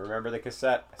Smash. I remember the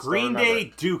cassette. Green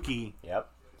Day Dookie. Yep.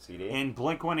 CD. And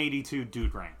Blink-182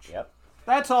 Dude Ranch. Yep.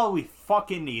 That's all we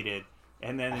fucking needed.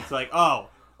 And then it's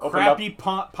crappy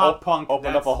pop punk.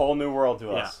 Opened up a whole new world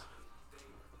to us.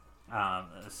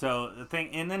 So the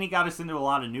thing, and then he got us into a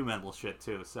lot of new metal shit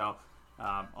too. So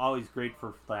always great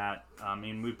for that. I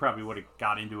mean, we probably would have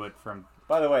got into it from.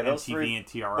 By the way, MTV and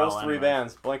TRL. Those 3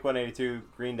 bands, Blink-182,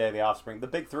 Green Day, The Offspring, the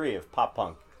big 3 of pop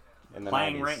punk in the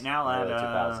playing 90s, right now at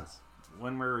 2000s.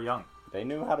 When we were young. They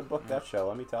knew how to book that show,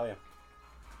 let me tell you.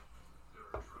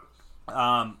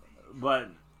 But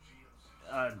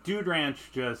Dude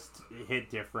Ranch just hit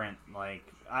different. Like,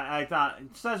 I thought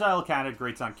Agile Cat had a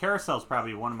great song. Carousel's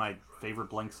probably one of my favorite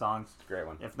Blink songs. Great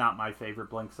one. If not my favorite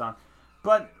Blink song.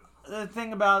 But the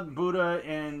thing about Buddha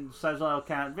and Agile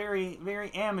Cat, very,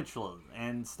 very amateur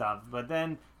and stuff. But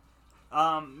then,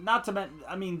 not to mention,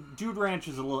 I mean, Dude Ranch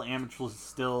is a little amateur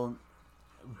still,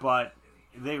 but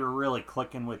they were really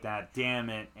clicking with that Damn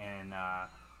It and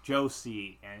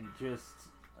Josie and just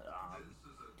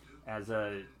as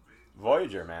a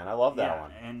Voyager, man, I love that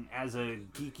one. And as a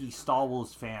geeky Star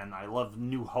Wars fan, I love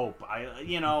New Hope.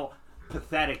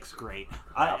 Pathetic's great.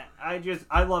 Yep.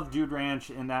 I love Dude Ranch,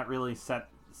 and that really set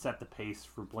the pace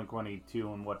for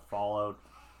Blink-182 and what followed.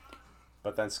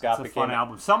 But then Scott became a fun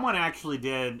album. Someone actually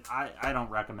did. I don't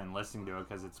recommend listening to it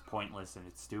because it's pointless and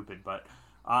it's stupid. But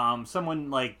someone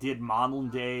like did modern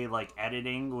day like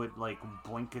editing with like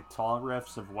Blink guitar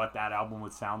riffs of what that album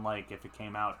would sound like if it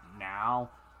came out now,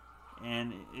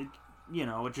 and it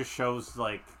just shows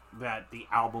like that the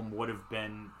album would have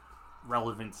been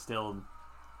relevant still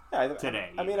today.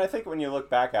 I mean, I think when you look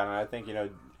back on it, I think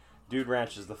Dude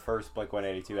Ranch is the first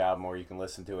Blink-182 album where you can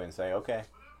listen to it and say, okay,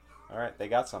 all right, they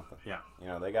got something. Yeah.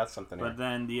 They got something here. But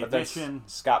then the addition...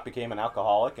 Scott became an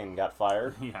alcoholic and got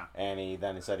fired. Yeah. And he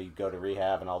said he'd go to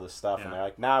rehab and all this stuff. Yeah. And they're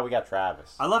like, nah, we got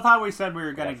Travis. I love how we said we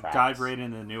were going to dive right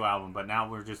into the new album, but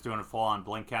now we're just doing a full-on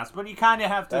Blinkcast. But you kind of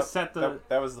have to set the...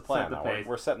 That was the plan.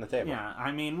 We're setting the table. Yeah,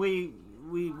 I mean, we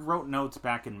wrote notes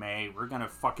back in May. We're going to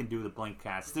fucking do the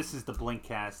Blinkcast. This is the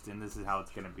Blinkcast, and this is how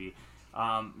it's going to be.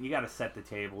 You got to set the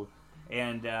table.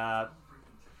 And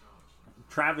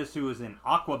Travis, who was in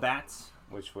Aquabats,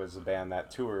 which was a band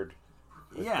that toured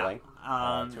with Blink.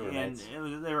 And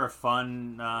they were a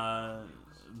fun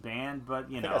band, but I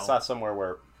think I saw somewhere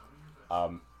where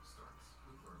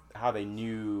how they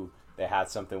knew they had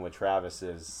something with Travis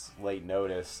is late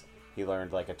notice. He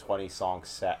learned like a 20-song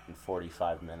set in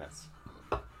 45 minutes.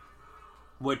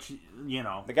 Which,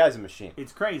 the guy's a machine.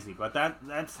 It's crazy, but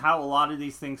that's how a lot of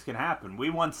these things can happen. We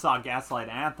once saw Gaslight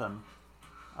Anthem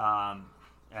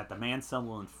at the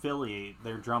Mansemble in Philly.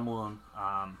 Their drummer,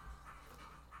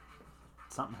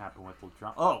 something happened with the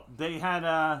drum. Oh, they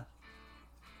had,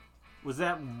 was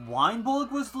that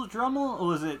Weinberg was the drummer? Or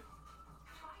was it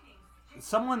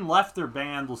someone left their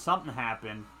band or something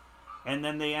happened? And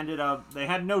then they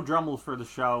had no drummer for the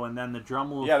show, and then the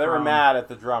drummer... Yeah, they were mad at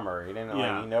the drummer. He didn't,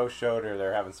 he no-showed her.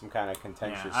 They're having some kind of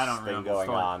contentious thing going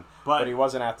on. But he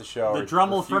wasn't at the show. The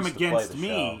drummer from Against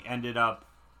Me ended up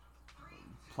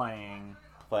playing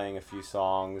a few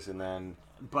songs, and then...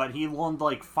 But he learned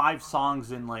like 5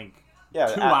 songs in like 2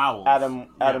 hours.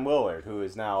 Adam Willard, who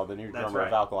is now the new drummer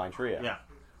of Alkaline Trio.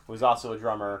 Who's also a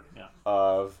drummer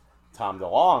of Tom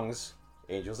DeLonge's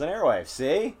Angels and Airwaves.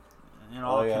 See? It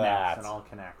all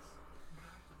connects.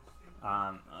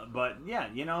 But yeah,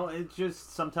 it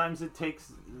just sometimes it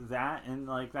takes that, and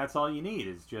like that's all you need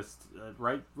is just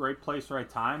right place, right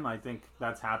time. I think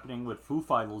that's happening with Foo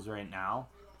Fighters right now.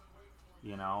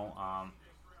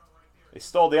 They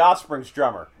stole the Offspring's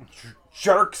drummer,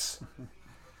 jerks.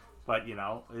 But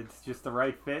it's just the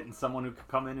right fit and someone who can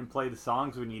come in and play the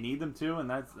songs when you need them to, and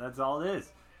that's all it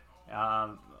is.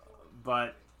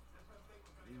 But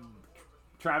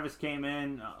Travis came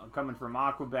in, coming from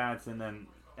Aquabats, and then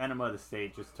Enema of the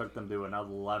State just took them to another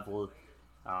level.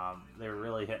 They were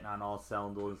really hitting on all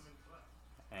cylinders.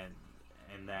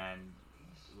 And then,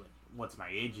 What's My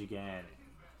Age Again?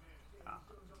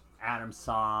 Adam's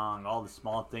Song, all the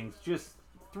small things. Just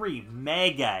 3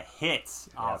 mega hits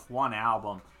off one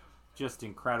album. Just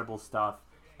incredible stuff.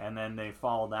 And then they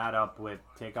followed that up with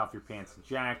Take Off Your Pants and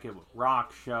Jacket, with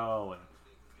Rock Show, and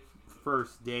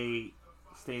First Date.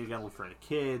 Stay Together for the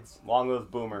Kids. Long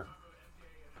Live Boomer.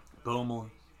 Boomer.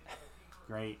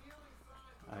 Great.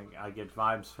 I get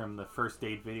vibes from the First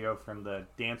Date video, from the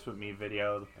Dance With Me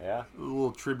video. Yeah. A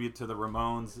little tribute to the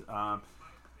Ramones.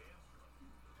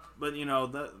 But,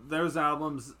 those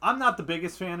albums... I'm not the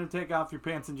biggest fan of Take Off Your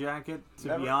Pants and Jacket,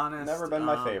 to be honest. Never been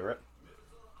my favorite.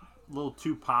 A little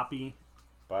too poppy.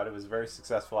 But it was a very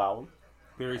successful album.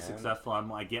 Very successful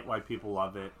album. I get why people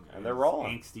love it. And they're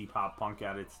rolling. Angsty pop punk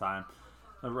at its time.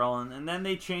 Rolling, and then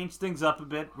they changed things up a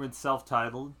bit with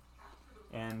self-titled,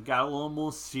 and got a little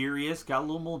more serious, got a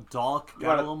little more dark,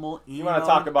 a little more emo. You want to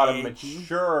talk about a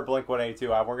mature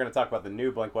Blink-182 album? We're going to talk about the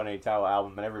new Blink-182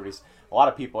 album, and a lot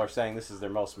of people are saying this is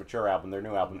their most mature album, their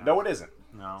new album. No, it isn't.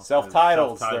 No,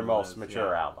 self-titled's their most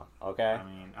mature album. Okay. I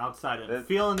mean, outside of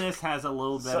Feeling This has a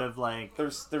little bit of like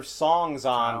there's songs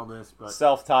on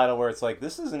self-titled where it's like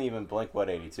this isn't even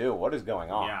Blink-182. What is going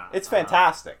on? Yeah, it's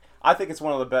fantastic. I think it's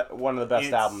one of the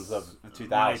best albums of the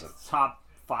 2000s. Top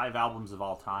 5 albums of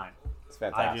all time. It's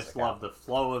fantastic. I just love the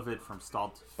flow of it from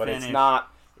start to but finish. But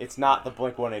it's not the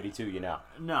Blink-182, No.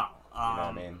 You know what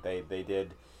I mean? They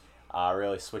did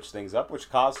really switch things up, which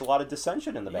caused a lot of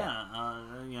dissension in the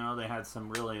band. Yeah, they had some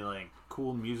really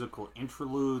cool musical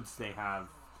interludes. They have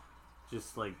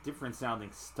just different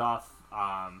sounding stuff.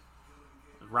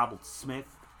 Robert Smith.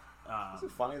 Is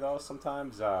it funny though?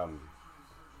 Sometimes a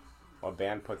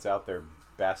band puts out their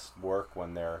best work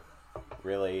when they're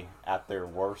really at their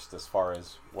worst as far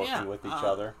as working with each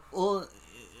other. Well,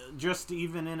 just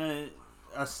even in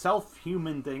a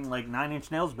self-human thing, like Nine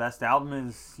Inch Nails' best album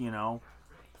is,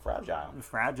 Fragile,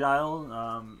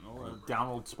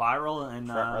 Downward Spiral, and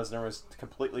Trent Reznor was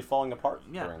completely falling apart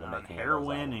during the making of those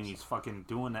heroin, and he's fucking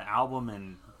doing the album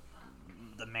in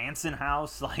the Manson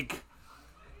house,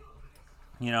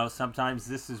 sometimes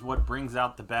this is what brings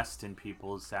out the best in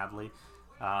people, sadly,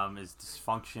 is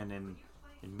dysfunction and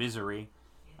misery.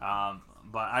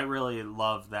 But I really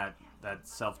love that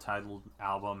self-titled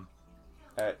album.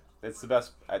 It's the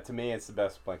best, to me, it's the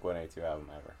best Blink-182 album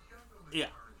ever. Yeah.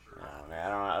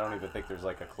 Man, I don't even think there's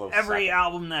a close Every second.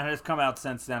 album that has come out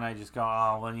since then, I just go,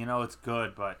 oh, well, it's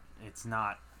good, but it's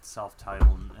not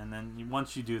self-titled. And then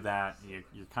once you do that,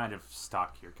 you're kind of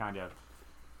stuck. You're kind of,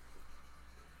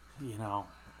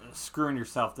 screwing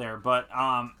yourself there. But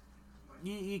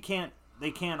they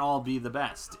can't all be the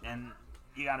best. And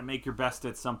you got to make your best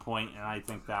at some point. And I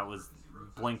think that was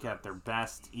Blink at their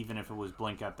best, even if it was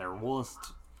Blink at their worst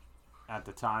at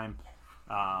the time.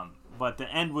 But the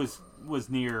end was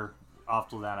near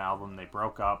after that album. They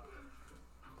broke up.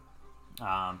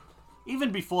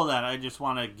 Even before that, I just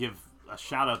want to give a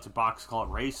shout out to Boxcar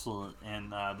Racer,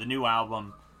 and the new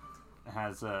album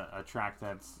has a track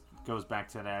that goes back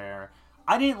to that era.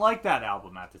 I didn't like that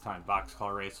album at the time,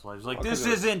 Boxcar Racer. I was like, this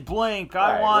isn't Blink.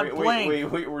 I want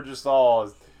Blink. We were just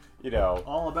all,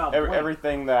 all about Blink.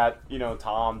 Everything that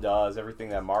Tom does, everything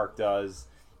that Mark does.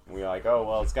 And we were like, oh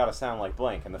well, it's got to sound like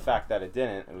Blink, and the fact that it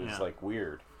didn't, it was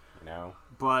weird,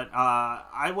 But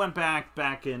I went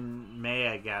back in May,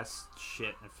 I guess.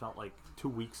 Shit, it felt like 2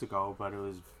 weeks ago, but it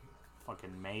was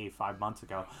fucking May 5 months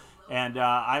ago. And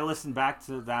I listened back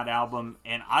to that album,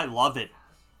 and I love it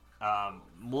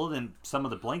more than some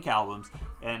of the Blink albums.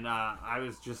 And I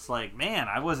was just like, man,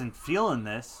 I wasn't feeling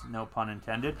this, no pun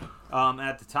intended,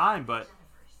 at the time, but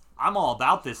I'm all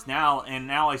about this now. And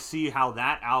now I see how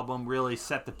that album really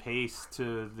set the pace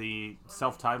to the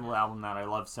self-titled album that I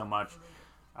love so much.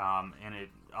 And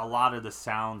a lot of the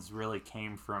sounds really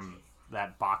came from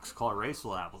that Boxcar Racer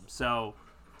album. So,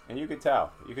 and you could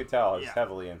tell it's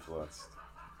heavily influenced.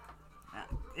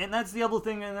 And that's the other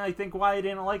thing, and I think why I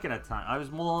didn't like it at the time. I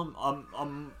was more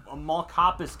a Mark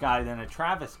Hoppus guy than a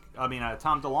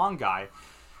Tom DeLonge guy.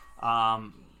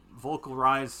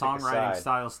 Vocalized songwriting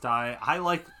style. I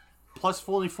like Plus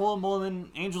 44 more than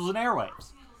Angels and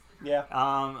Airwaves. Yeah.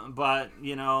 But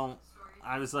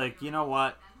I was like, you know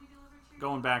what?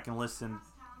 Going back and listening,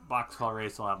 Boxcar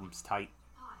Racer album's tight,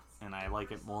 and I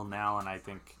like it more now, and I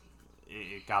think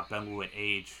it got better with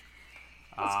age.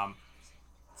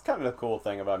 It's kind of the cool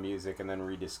thing about music, and then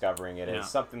rediscovering it is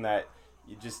something that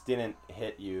you just didn't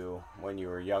hit you when you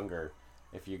were younger.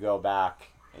 If you go back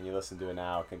and you listen to it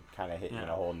now, it can kind of hit you in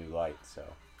a whole new light. So.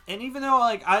 And even though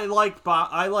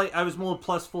I was more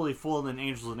Plus 44 than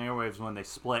Angels and Airwaves when they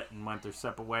split and went their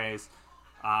separate ways.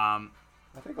 I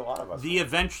think a lot of us.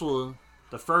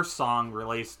 The first song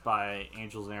released by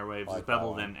Angels and Airwaves is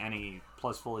better than any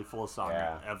Plus 44 song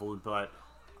ever. But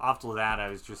after that, I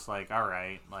was just like, all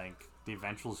right, the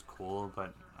Eventual's cool,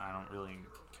 but I don't really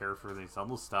care for this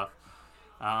other stuff.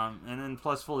 And then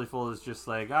Plus 44 is just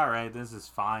like, all right, this is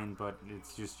fine, but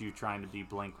it's just you trying to be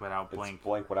Blink without Blink. It's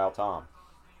Blink without Tom.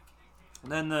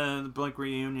 Then the Blink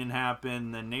reunion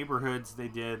happened, the Neighborhoods they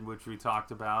did, which we talked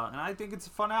about, and I think it's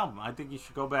a fun album. I think you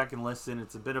should go back and listen.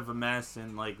 It's a bit of a mess,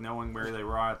 and knowing where they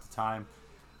were at the time,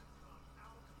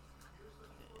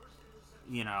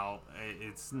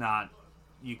 it's not.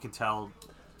 You can tell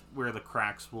where the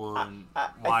cracks were and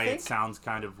why it sounds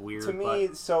kind of weird. To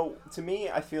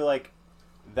me, I feel like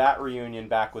that reunion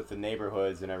back with the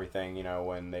Neighborhoods and everything,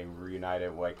 when they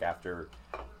reunited, after.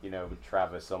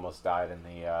 Travis almost died in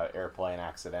the airplane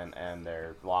accident, and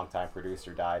their longtime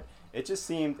producer died. It just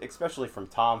seemed, especially from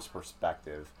Tom's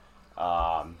perspective,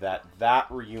 that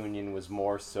reunion was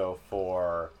more so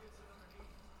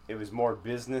it was more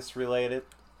business related.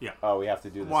 Yeah. Oh, we have to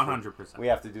do this. 100%. We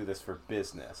have to do this for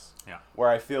business. Yeah. Where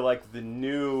I feel like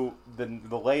the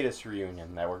latest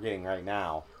reunion that we're getting right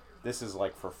now, this is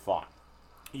for fun.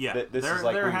 Yeah. This is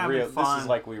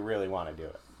like we really want to do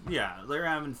it. Yeah, they're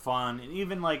having fun. And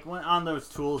even when on those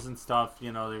tools and stuff, they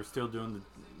were still doing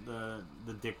the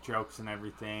dick jokes and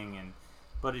everything, and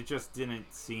but it just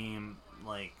didn't seem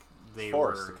like they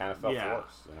forced. were. It kind of felt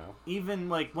forced, you know. Even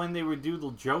like when they would do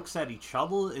the jokes at each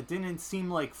other, it didn't seem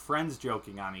like friends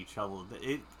joking on each other.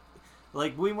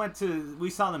 Like we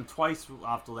saw them twice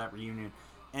after that reunion,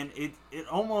 and it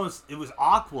was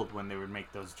awkward when they would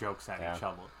make those jokes at each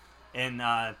other. And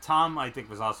Tom, I think,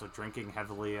 was also drinking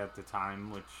heavily at the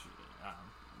time, which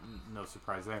no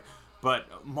surprise there.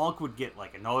 But Mark would get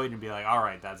like annoyed and be like, "All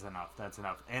right, that's enough.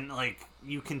 And like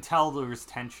you can tell there was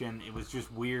tension. It was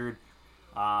just weird.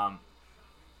 Now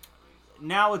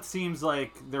it seems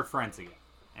like they're friends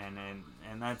again,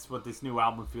 and that's what this new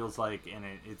album feels like, and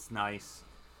it's nice.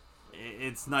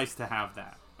 It's nice to have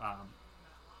that.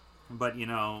 But you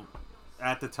know,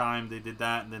 at the time they did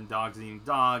that, and then Dogs Eating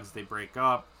Dogs, they break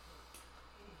up.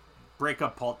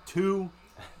 Breakup Part 2,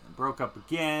 broke up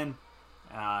again.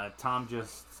 Tom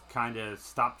just kind of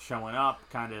stopped showing up.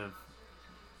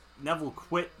 Neville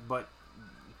quit, but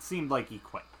it seemed like he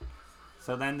quit.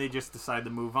 So then they just decide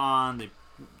to move on.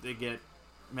 They get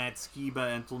Matt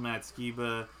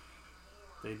Skiba.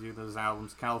 They do those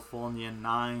albums, California and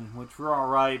 9, which were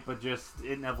alright, but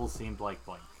it never seemed like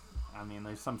Blink. I mean,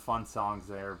 there's some fun songs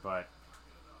there, but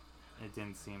it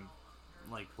didn't seem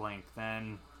like Blink.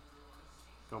 Then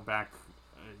go back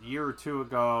a year or two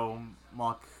ago,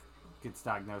 Mark gets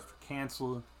diagnosed with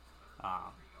cancer.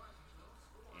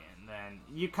 And then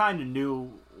you kind of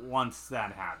knew once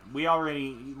that happened. We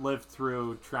already lived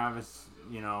through Travis,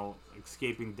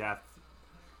 escaping death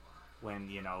when,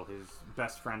 his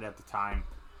best friend at the time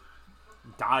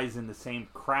dies in the same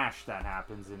crash that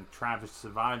happens, and Travis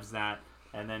survives that,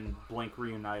 and then Blink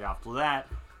reunite after that.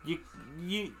 You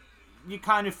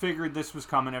kind of figured this was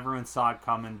coming. Everyone saw it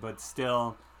coming, but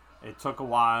still, it took a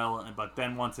while. But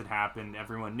then once it happened,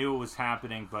 everyone knew it was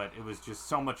happening, but it was just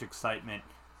so much excitement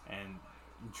and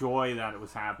joy that it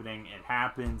was happening. It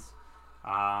happens.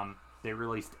 They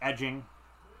released Edging,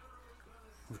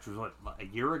 which was, a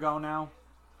year ago now?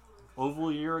 Over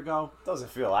a year ago? Doesn't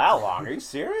feel that long. Are you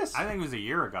serious? I think it was a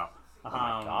year ago. Oh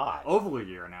my God. Over a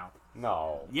year now.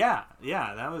 No. Yeah.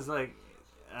 That was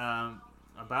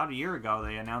about a year ago.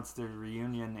 They announced their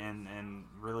reunion and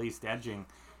released Edging.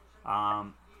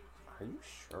 Are you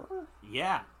sure?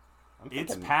 Yeah.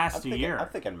 It's past a year. I'm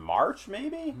thinking March,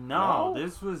 maybe? No,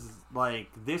 this was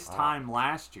this time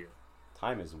last year.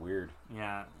 Time is weird.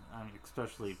 Yeah,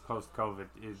 especially post-COVID,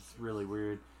 it's really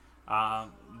weird.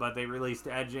 But they released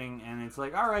Edging, and it's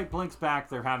like, all right, Blink's back.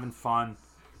 They're having fun,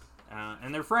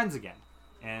 and they're friends again.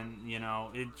 And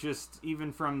it just,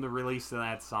 even from the release of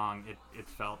that song, it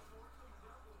felt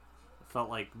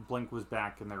like Blink was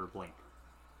back and they were Blink.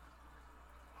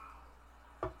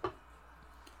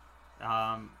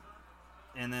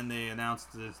 And then they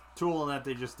announced this tour that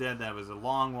they just did. That was a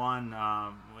long one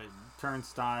with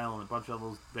Turnstile and a bunch of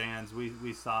those bands.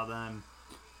 We saw them.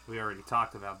 We already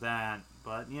talked about that.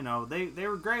 But, they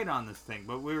were great on this thing.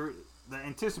 But the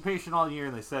anticipation all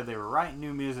year, they said they were writing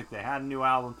new music. They had a new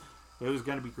album. It was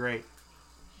going to be great.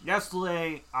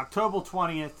 Yesterday, October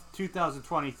 20th,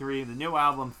 2023, the new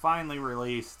album finally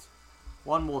released.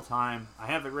 One more time. I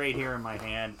have it right here in my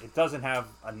hand. It doesn't have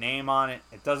a name on it.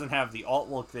 It doesn't have the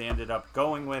artwork they ended up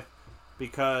going with,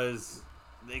 because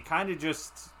they kind of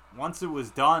just, once it was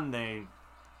done,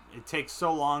 it takes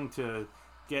so long to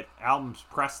get albums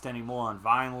pressed anymore on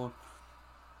vinyl.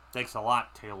 Takes a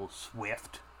lot, Taylor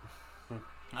Swift.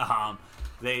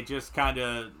 They just kind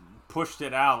of pushed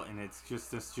it out, and it's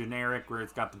just this generic where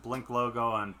it's got the Blink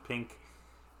logo on pink.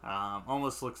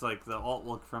 Almost looks like the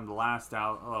artwork from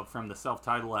the from the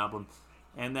self-titled album.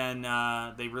 And then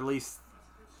they released,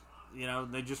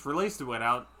 they just released it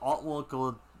without artwork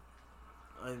or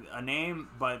a name,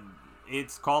 but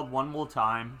it's called One More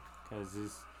Time, because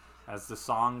as the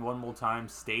song One More Time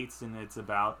states, and it's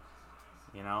about,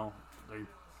 they're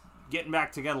getting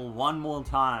back together one more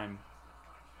time.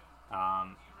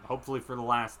 Hopefully for the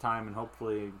last time, and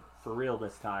hopefully for real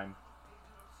this time.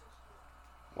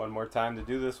 One more time to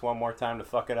do this, one more time to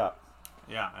fuck it up.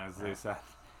 Yeah, as they said.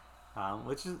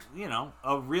 Which is,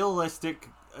 a realistic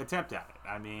attempt at it.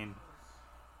 I mean,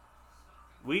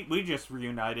 we just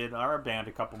reunited our band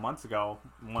a couple months ago,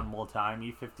 one more time,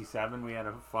 E57. We had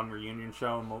a fun reunion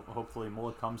show, and hopefully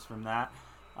more comes from that.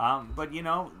 But,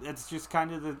 it's just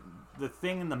kind of the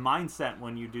thing in the mindset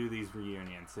when you do these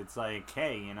reunions. It's like,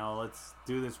 hey, let's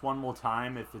do this one more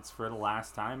time. If it's for the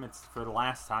last time, it's for the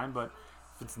last time. But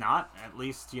if it's not, at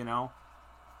least, at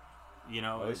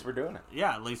least we're doing it.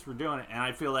 Yeah, at least we're doing it. And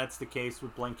I feel that's the case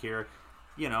with Blink here.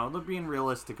 They're being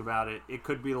realistic about it. It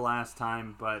could be the last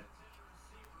time,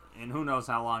 and who knows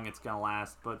how long it's going to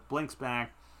last. But Blink's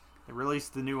back. They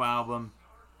released the new album.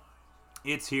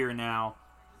 It's here now.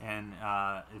 And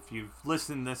if you've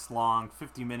listened this long,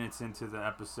 50 minutes into the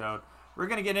episode, we're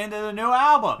going to get into the new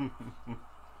album.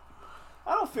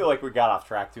 I don't feel like we got off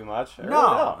track too much.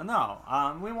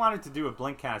 No. We wanted to do a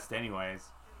Blinkcast anyways.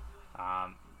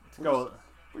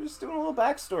 We're just doing a little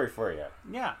backstory for you.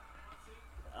 Yeah.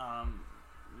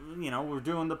 We're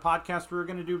doing the podcast we were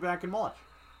going to do back in March.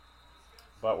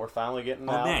 But we're finally getting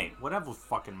out. May, whatever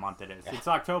fucking month it is. It's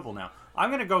October now.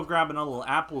 I'm going to go grab another little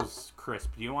Apple's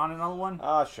Crisp. Do you want another one?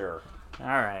 Sure. All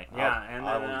right. Yeah.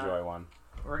 I will enjoy one.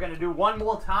 We're going to do one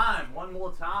more time.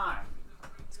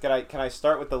 Can I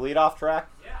start with the lead-off track?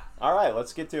 Yeah. All right,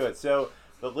 let's get to it. So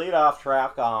the lead-off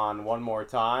track on One More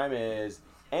Time is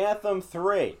Anthem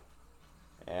 3.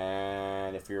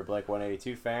 And if you're a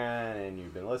Blink-182 fan and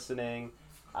you've been listening,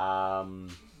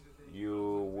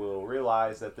 you will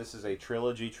realize that this is a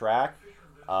trilogy track.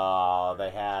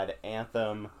 They had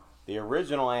Anthem, the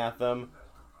original Anthem,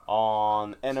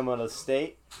 on Enema of the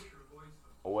State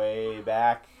way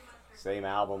back. Same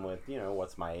album with,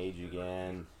 What's My Age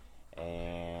Again,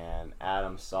 and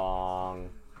Adam's Song,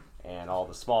 and all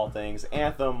the small things.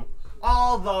 Anthem,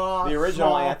 the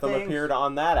original Anthem appeared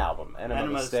on that album, Enema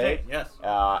of the State. Yes.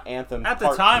 Anthem at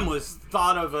the time was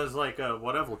thought of as like a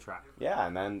whatever track. Yeah,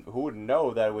 and then who would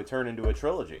know that it would turn into a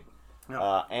trilogy?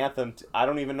 No. Anthem, I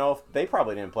don't even know if they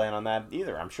probably didn't plan on that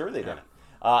either. I'm sure they didn't.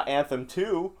 Anthem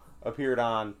 2 appeared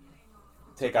on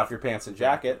Take Off Your Pants and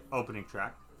Jacket. Opening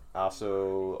track.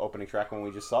 Also, opening track when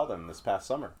we just saw them this past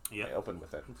summer. Yeah. They opened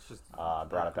with it. It's just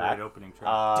brought it back. Great opening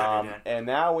track. And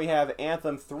now we have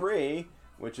Anthem 3,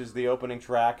 which is the opening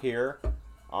track here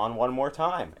on One More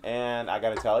Time. And I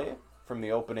got to tell you, from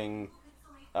the opening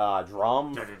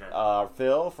drum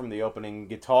fill, from the opening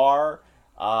guitar,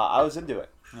 I was into it.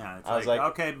 Yeah, I was like,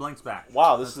 okay, Blink's back.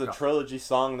 Wow, this is a trilogy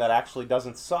song that actually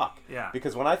doesn't suck. Yeah.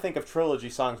 Because when I think of trilogy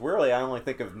songs, really, I only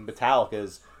think of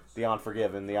Metallica's The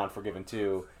Unforgiven, The Unforgiven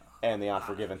 2, and The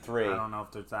Unforgiven 3. I don't know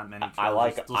if there's that many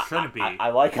trilogies. Shouldn't be.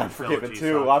 I like Unforgiven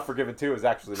 2. Unforgiven 2 is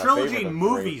actually my favorite. Trilogy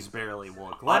movies barely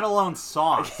work, let alone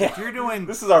songs. Yeah. If you're doing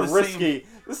this is a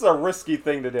risky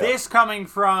thing to do. This coming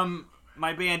from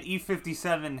my band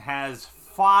E57 has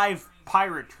 5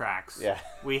 pirate tracks. Yeah.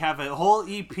 We have a whole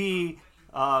EP,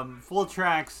 full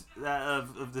tracks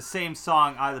of the same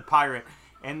song, either pirate.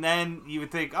 And then you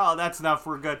would think, oh, that's enough,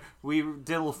 we're good. We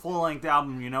did a full-length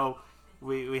album,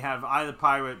 We have Eye of the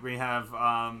Pirate, we have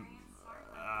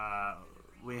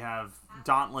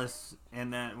Dauntless,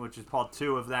 and then which is part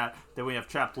 2 of that. Then we have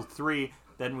Chapter 3.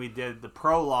 Then we did the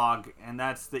prologue, and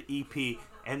that's the EP.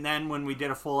 And then when we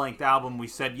did a full-length album, we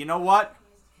said, you know what?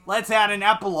 Let's add an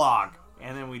epilogue.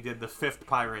 And then we did the 5th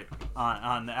pirate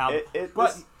on the album.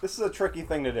 This is a tricky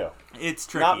thing to do. It's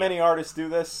tricky. Not many artists do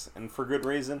this, and for good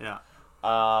reason. Yeah.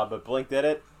 But Blink did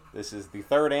it. This is the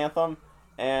 3rd anthem,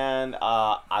 and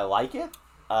I like it.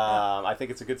 I think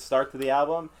it's a good start to the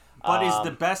album. But is the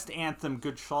best anthem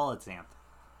Good Charlotte's anthem?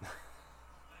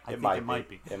 I think it might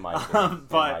be. It might be.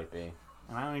 It might be.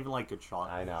 And I don't even like Good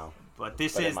Charlotte. I know. But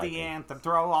this is the anthem.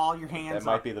 Throw all your hands up. It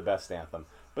might be the best anthem.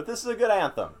 But this is a good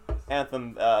anthem.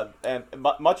 And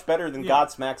much better than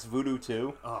Godsmack's Voodoo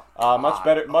 2. Much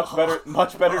better than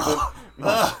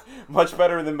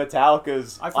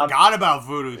Metallica's. I forgot about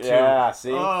Voodoo 2. Yeah,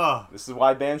 see, this is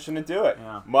why bands shouldn't do it.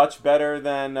 Yeah. Much better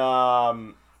than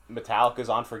Metallica's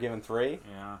Unforgiven 3.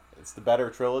 Yeah, it's the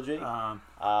better trilogy.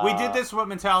 We did this with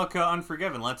Metallica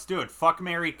Unforgiven. Let's do it. Fuck,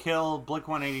 Marry, Kill,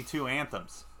 Blink-182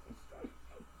 anthems.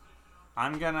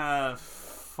 I'm gonna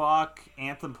fuck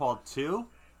Anthem Part 2.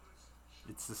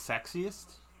 It's the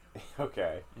sexiest.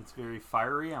 Okay. It's very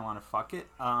fiery. I want to fuck it.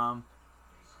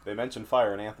 They mentioned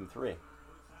fire in Anthem 3.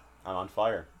 I'm on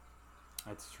fire.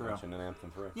 That's true. Mentioned in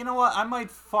Anthem 3. You know what? I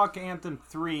might fuck Anthem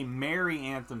 3, marry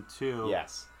Anthem 2.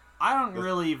 Yes. I don't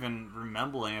really even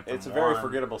remember Anthem 1. It's a very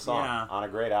forgettable song on a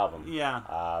great album. Yeah.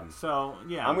 I'm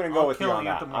going to go with you on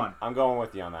that. I'm going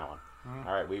with you on that one. Mm-hmm.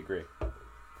 All right, we agree.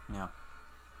 Yeah.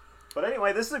 But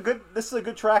anyway, this is a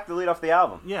good track to lead off the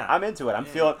album. Yeah, I'm into it. I'm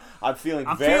feeling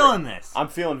this. I'm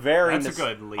feeling very. That's a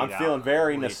good lead. I'm feeling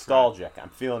very nostalgic. I'm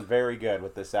feeling very good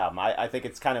with this album. I think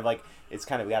it's kind of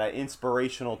got an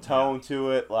inspirational tone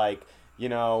to it. Like,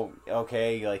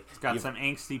 okay, like it's got some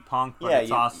angsty punk, but it's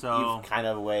also kind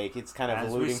of like it's kind of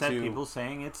as alluding we said, to people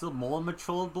saying it's a more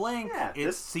mature Blink. Yeah,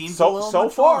 it seems so a little so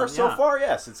mature. So far,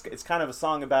 yes. It's kind of a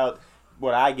song about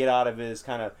what I get out of it is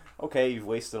kind of. Okay, you've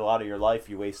wasted a lot of your life,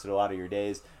 you wasted a lot of your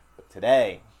days, but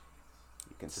today,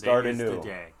 you can start anew. The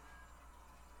day.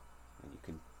 And you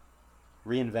can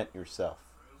reinvent yourself.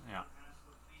 Yeah.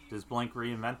 Does Blink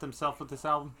reinvent themselves with this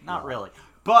album? Not really.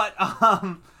 But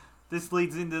this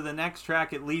leads into the next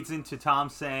track. It leads into Tom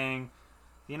saying,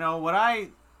 what I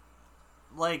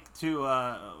like to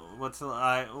what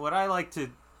I like to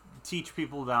teach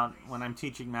people about when I'm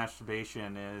teaching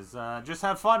masturbation is just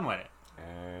have fun with it.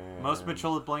 Most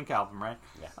Mitchell at Blink album, right?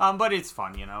 Yeah. But it's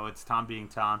fun, it's Tom being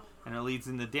Tom, and it leads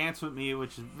into Dance With Me,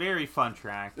 which is a very fun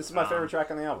track. This is my favorite track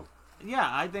on the album. Yeah,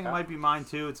 I think it might be mine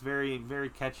too. It's very, very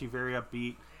catchy, very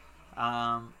upbeat.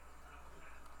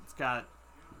 It's got...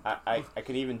 I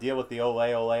could even deal with the ole,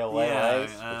 ole, ole, which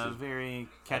is very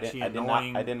catchy,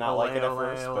 annoying. I did not ole, like it at ole,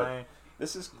 first, ole. but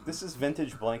this is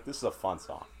vintage Blink. This is a fun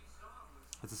song.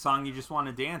 It's a song you just want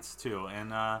to dance to,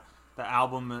 and the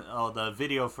album, the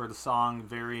video for the song,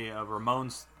 very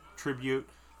Ramones tribute,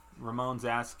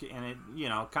 Ramones-esque, and it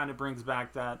kind of brings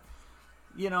back that,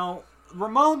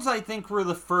 Ramones I think were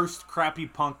the first crappy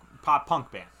pop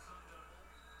punk band.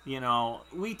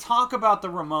 We talk about the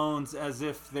Ramones as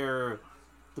if they're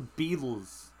the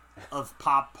Beatles of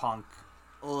pop punk,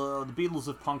 or the Beatles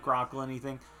of punk rock or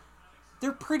anything.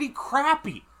 They're pretty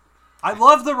crappy. I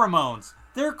love the Ramones.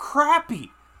 They're crappy.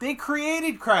 They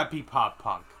created crappy pop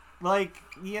punk. And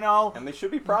they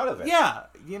should be proud of it. Yeah,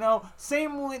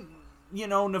 same with,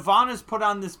 Nirvana's put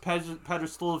on this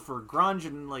pedestal for grunge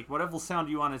and, whatever sound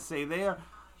you want to say there.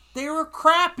 They were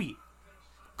crappy.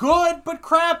 Good, but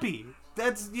crappy.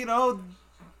 That's,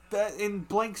 that in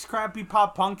Blink's crappy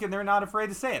pop punk, and they're not afraid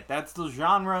to say it. That's the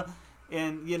genre,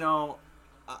 and,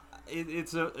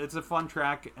 it's a fun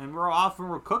track, and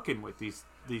we're cooking with these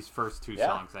first two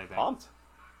songs, I think. Pumped.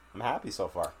 I'm happy so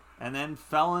far. And then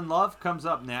Fell in Love comes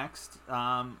up next,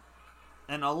 and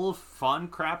a little fun,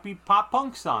 crappy pop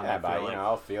punk song. Yeah,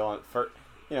 about feeling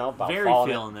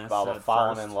this. About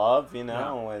falling in love,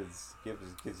 gives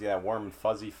you that warm and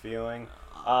fuzzy feeling.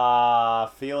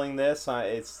 Feeling this,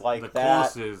 it's like the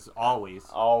that. The chorus is Always.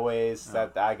 Always,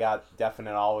 that I got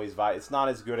definite Always vibe. It's not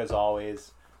as good as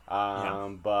Always,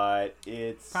 but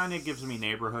it's... kind of gives me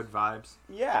Neighborhood vibes.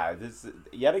 Yeah, this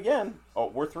yet again,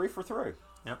 we're 3 for 3.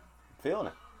 Yep. Feeling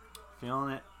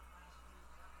it.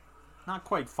 Not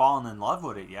quite falling in love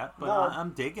with it yet, but no.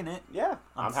 I'm digging it. Yeah,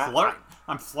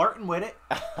 I'm flirting with it.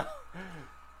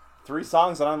 3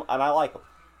 songs and I like them.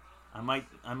 I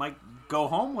might go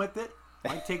home with it.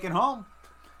 Might take it home.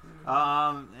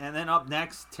 And then up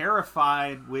next,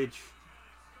 Terrified, which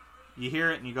you hear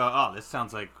it and you go, oh, this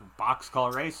sounds like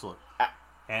Boxcar Racer.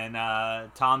 And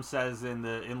Tom says in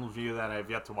the interview that I've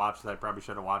yet to watch, that I probably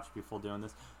should have watched before doing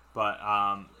this, but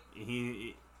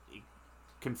he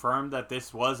confirmed that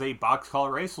this was a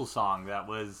Boxcar Racer song that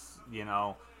was,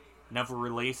 never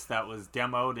released, that was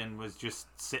demoed and was just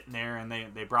sitting there, and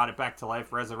they brought it back to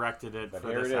life, resurrected it for this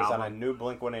album. But here it is on a new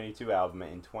Blink-182 album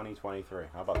in 2023.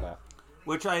 How about that?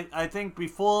 Which I think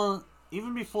before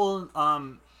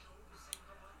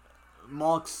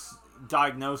Mark's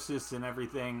diagnosis and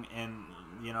everything, and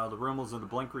the rumors of the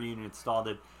Blink reunion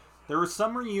started, there were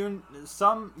some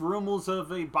rumors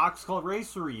of a Boxcar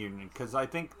Racer reunion, because I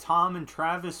think Tom and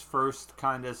Travis first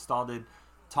kind of started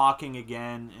talking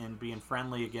again and being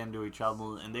friendly again to each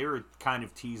other, and they were kind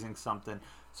of teasing something.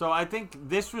 So I think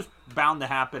this was bound to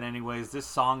happen anyways. This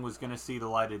song was going to see the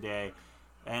light of day,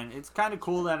 and it's kind of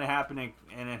cool that it happened,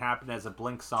 and it happened as a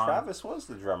Blink song. Travis was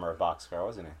the drummer of Boxcar,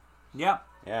 wasn't he? Yeah.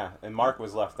 Yeah, and Mark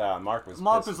was left out. Mark was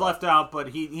left out, but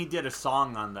he did a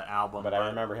song on the album. But I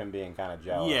remember him being kind of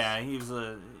jealous. Yeah, he was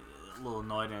a little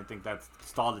annoyed, and I think that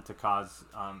started to cause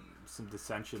some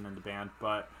dissension in the band.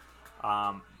 But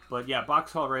yeah,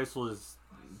 Boxcar Racer is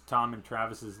Tom and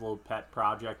Travis's little pet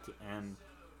project, and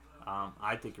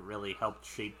I think it really helped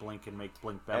shape Blink and make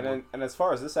Blink better. And as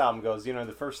far as this album goes,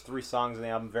 the first 3 songs in the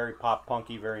album, very pop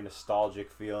punky, very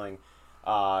nostalgic feeling.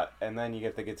 And then you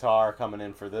get the guitar coming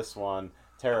in for this one,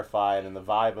 Terrified, and the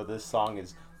vibe of this song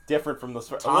is different from the...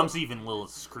 Tom's even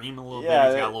screaming a little bit.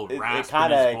 He's got a little rasp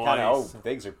in his voice.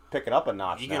 Things are picking up a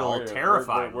notch. You get a little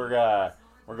terrified. We're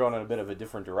going in a bit of a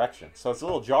different direction. So it's a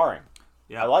little jarring.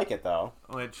 Yeah. I like it, though.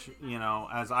 Which,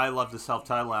 as I love the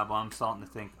self-titled album, I'm starting to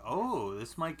think,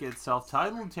 this might get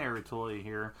self-titled territory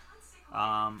here.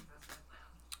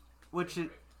 Which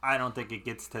I don't think it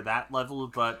gets to that level,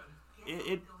 but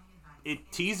it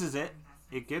teases it.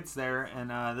 It gets there,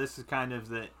 and this is kind of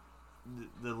the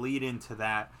lead into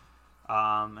that.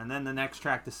 And then the next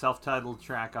track, the self-titled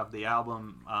track of the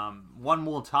album, One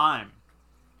More Time,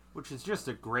 which is just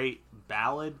a great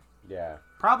ballad. Yeah.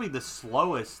 Probably the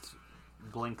slowest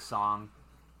Blink song.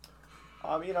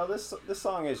 This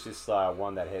song is just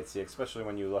one that hits you, especially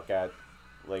when you look at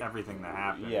everything that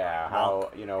happened. Yeah, how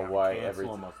what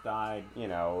everything almost died.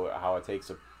 How it takes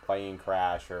a plane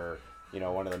crash or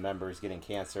one of the members getting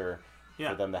cancer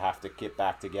for them to have to get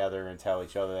back together and tell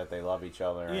each other that they love each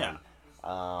other. Yeah.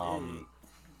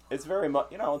 And, It's very much,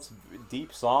 it's a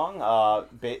deep song,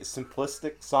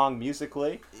 simplistic song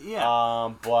musically.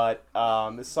 Yeah. But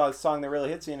it's a song that really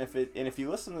hits you, and if you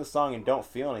listen to the song and don't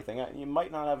feel anything, you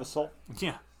might not have a soul.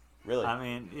 Yeah. Really. I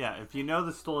mean, yeah. If you know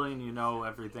the story and you know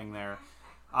everything there,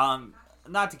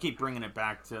 not to keep bringing it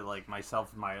back to like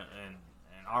myself and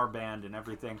our band and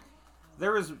everything.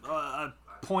 There was a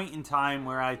point in time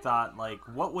where I thought, like,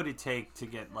 what would it take to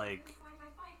get like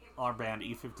our band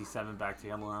E57 back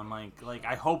together? And I'm like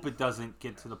I hope it doesn't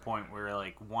get to the point where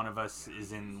like one of us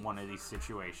is in one of these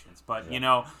situations. But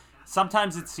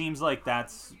sometimes it seems like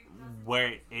that's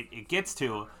where it gets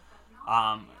to.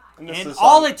 And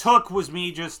all it took was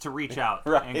me just to reach out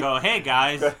and go, hey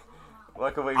guys,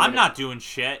 I'm not doing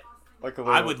shit.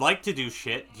 I would like to do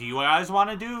shit. Do you guys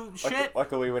want to do shit?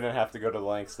 Luckily, we didn't have to go to the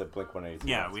lengths that Blink-182.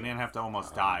 Yeah, we didn't have to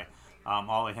almost die.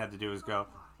 All we had to do was go,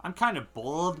 I'm kind of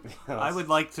bored. I would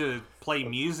like to play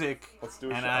music. Let's do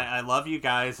a and show. I love you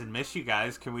guys and miss you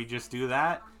guys. Can we just do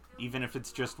that? Even if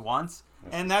it's just once?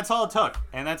 And that's all it took.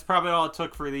 And that's probably all it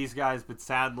took for these guys. But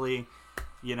sadly,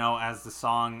 as the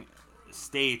song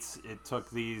states, it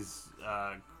took these,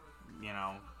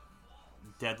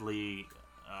 deadly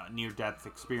near-death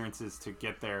experiences to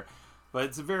get there. But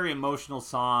it's a very emotional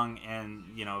song and,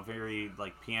 very,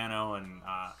 like, piano and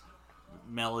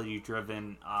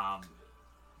melody-driven.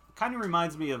 Kind of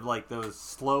reminds me of like those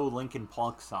slow Linkin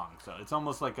Park songs. So it's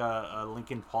almost like a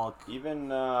Linkin Park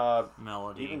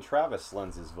melody. Even Travis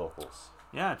lends his vocals.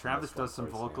 Yeah, Travis does some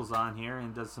vocals on here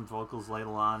and does some vocals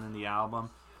later on in the album.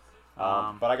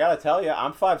 But I gotta tell you,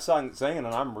 I'm 5 songs singing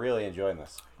and I'm really enjoying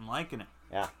this. I'm liking it.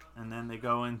 Yeah. And then they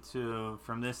go into,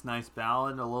 from this nice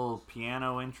ballad, a little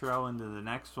piano intro into the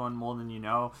next one, More Than You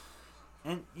Know.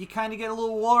 And you kind of get a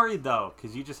little worried, though,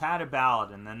 because you just had a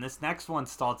ballad, and then this next one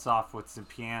starts off with some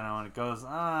piano, and it goes,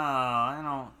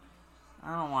 I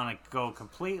don't want to go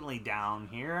completely down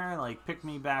here, like, pick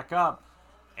me back up.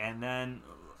 And then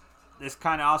this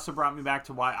kind of also brought me back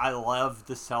to why I love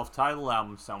the self-titled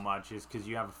album so much, is because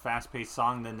you have a fast-paced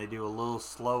song, then they do a little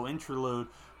slow interlude,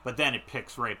 but then it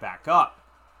picks right back up.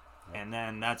 And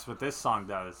then that's what this song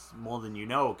does. More Than You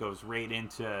Know, it goes right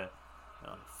into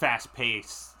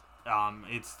fast-paced.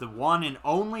 It's the one and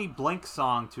only Blink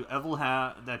song to ever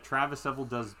have that Travis ever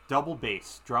does double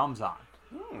bass drums on.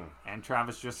 And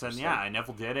Travis just said, "Yeah, I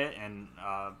never did it," and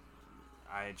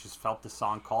I just felt the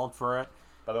song called for it.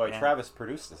 By the way, Travis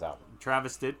produced this album.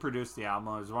 Travis did produce the album.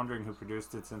 I was wondering who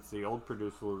produced it since the old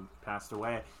producer passed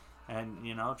away. And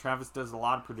Travis does a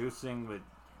lot of producing with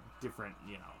different,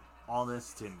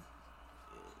 artists, and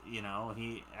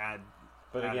he added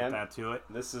that to it.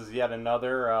 This is yet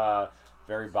another.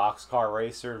 Very Boxcar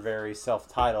Racer, very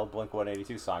self-titled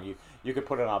Blink-182 song. You could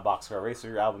put it on a Boxcar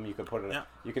Racer album. You could put it. Yeah.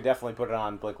 You could definitely put it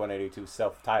on Blink-182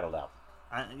 self-titled album.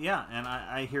 And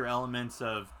I hear elements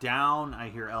of Down. I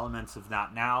hear elements of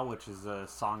Not Now, which is a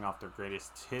song off their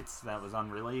greatest hits that was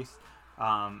unreleased.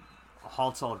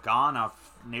 Halt's All Gone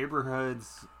off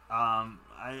Neighborhoods.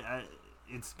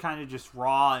 It's kind of just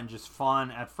raw and just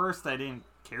fun. At first, I didn't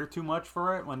care too much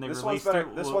for it when they released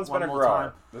it. This one's been a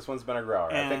grower. This one's been a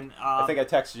grower. And, I think I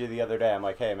texted you the other day. I'm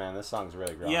like, hey man, this song's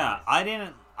really growing. Yeah, I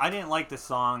didn't like this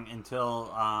song until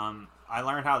I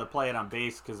learned how to play it on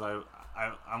bass, because I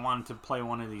wanted to play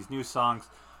one of these new songs.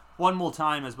 One More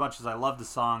Time, as much as I love the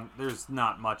song, there's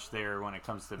not much there when it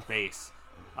comes to bass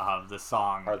of the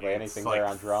song. Hardly anything there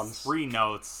on drums. 3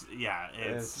 notes. Yeah,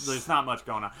 there's not much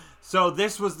going on. So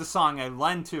this was the song I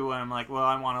lent to, and I'm like, well,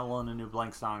 I want to learn a new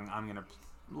Blink song. I'm going to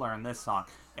learn this song.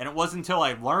 And it wasn't until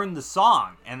I learned the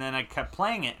song, and then I kept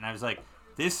playing it, and I was like,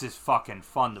 this is fucking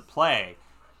fun to play.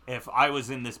 If I was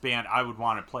in this band, I would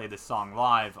want to play this song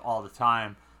live all the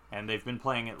time. And they've been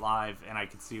playing it live, and I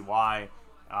can see why.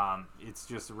 It's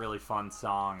just a really fun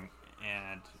song,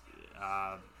 and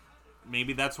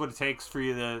maybe that's what it takes for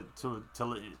you to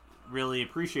really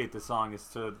appreciate the song, is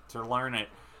to learn it.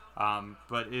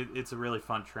 But it's a really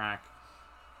fun track.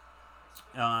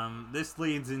 This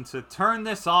leads into Turn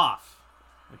This Off,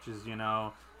 which is,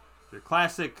 their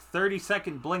classic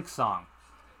 30-second Blink song,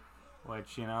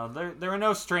 which, they're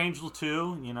no stranger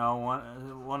to,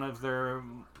 one of their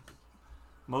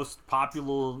most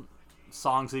popular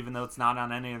songs, even though it's not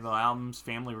on any of the albums.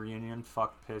 Family Reunion,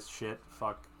 fuck, piss, shit,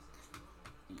 fuck,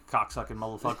 cocksucking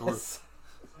motherfuckers.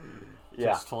 Yeah.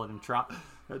 Just told him twat.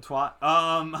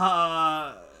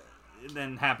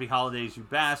 Then Happy Holidays, You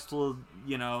Bastard.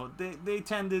 They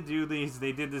tend to do these.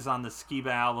 They did this on the Skiba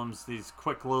albums, these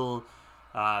quick little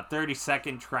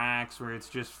 30-second tracks where it's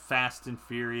just fast and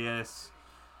furious.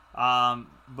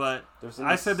 But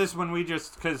I said this when we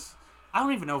just, because I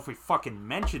don't even know if we fucking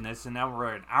mentioned this, and now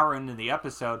we're an hour into the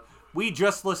episode. We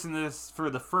just listened to this for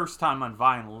the first time on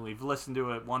vinyl. We've listened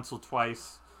to it once or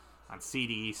twice on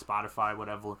CD, Spotify,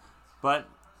 whatever. But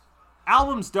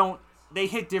albums they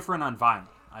hit different on vinyl,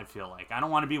 I feel like. I don't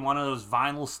want to be one of those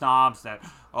vinyl snobs that,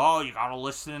 you gotta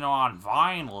listen on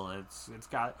vinyl. It's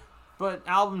got... But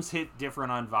albums hit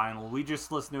different on vinyl. We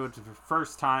just listened to it for the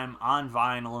first time on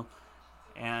vinyl.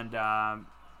 And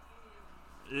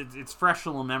it's fresh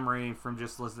little memory from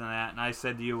just listening to that. And I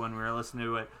said to you when we were listening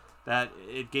to it that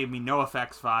it gave me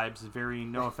NoFX vibes, very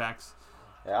NoFX.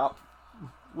 Yeah.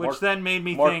 Which then made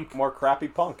me think... More crappy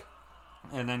punk.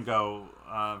 And then go,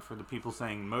 for the people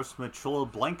saying, most mature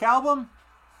Blink album?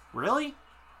 Really?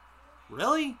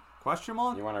 Really? Question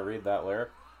mark? You want to read that lyric?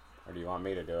 Or do you want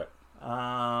me to do it?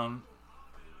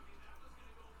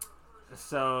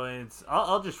 So it's...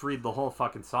 I'll just read the whole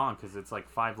fucking song, because it's like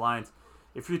 5 lines.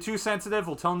 If you're too sensitive,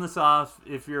 we'll tone this off.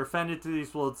 If you're offended to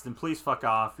these words, then please fuck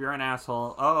off. You're an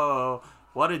asshole. Oh,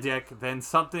 what a dick. Then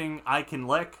something I can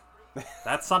lick.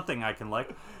 That's something I can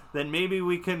lick. Then maybe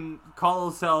we can call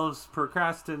ourselves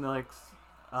procrastinators.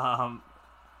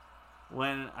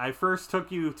 When I first took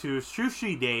you to a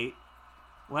sushi date,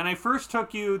 when I first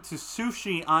took you to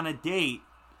sushi on a date,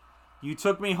 you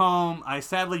took me home. I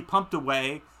sadly pumped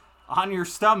away on your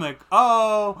stomach.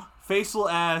 Oh, facial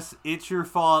ass, it's your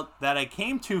fault that I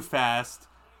came too fast.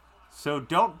 So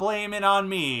don't blame it on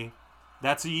me.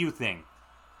 That's a you thing.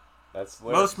 That's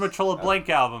most mature Blink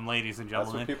album, ladies and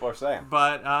gentlemen. That's what people are saying.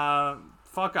 But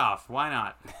fuck off. Why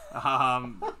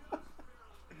not?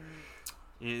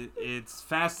 It's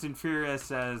Fast and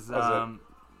Furious as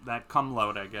that cum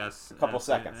load, I guess. A couple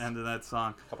seconds. End of that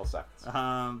song. A couple seconds.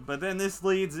 But then this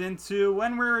leads into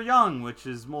When We Were Young, which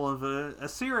is more of a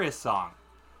serious song.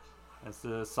 That's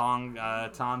the song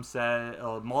Tom said,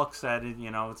 or Mark said,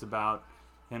 it's about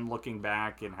him looking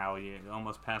back and how he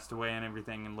almost passed away and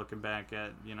everything, and looking back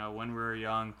at, when we were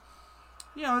young.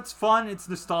 It's fun, it's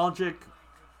nostalgic,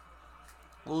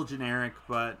 a little generic,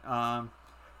 but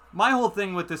my whole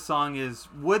thing with this song is,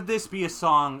 would this be a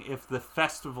song if the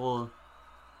festival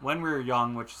When We Were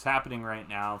Young, which is happening right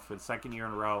now for the second year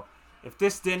in a row, if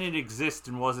this didn't exist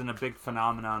and wasn't a big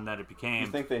phenomenon that it became...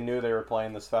 You think they knew they were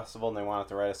playing this festival and they wanted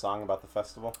to write a song about the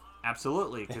festival?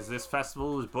 Absolutely, because this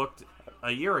festival was booked a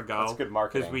year ago. That's good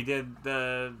marketing. Because we did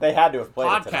the They had to have played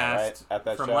podcast it today, right? At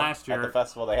that from show? last year. At the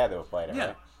festival, they had to have played it,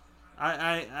 yeah.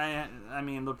 right? I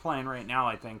mean, they're playing right now,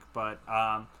 I think, but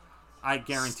I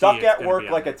guarantee Stuck at work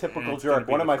like a typical jerk.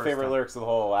 One of my favorite lyrics of the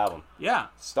whole album. Yeah.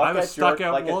 Stuck at work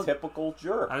like a typical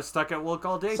jerk. I was stuck at work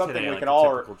all day something today we like can a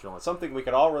typical jerk. Something we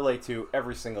can all relate to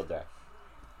every single day.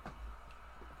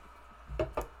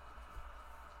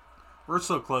 We're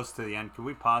so close to the end. Can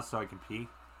we pause so I can pee?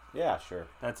 Yeah, sure.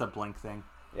 That's a Blink thing.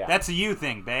 Yeah. That's a you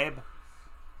thing, babe.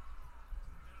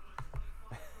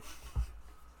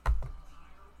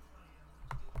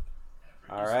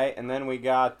 All right, and then we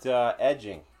got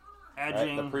Edging.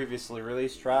 Edging. Right? The previously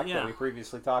released track that we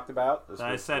previously talked about. That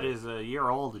I said is a year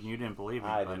old and you didn't believe me.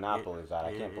 I did not believe that.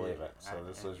 I can't believe it. So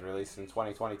this was released in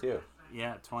 2022.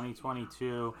 Yeah,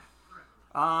 2022.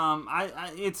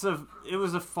 It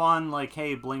was a fun, like,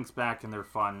 hey, Blink's back and they're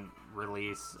fun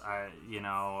release.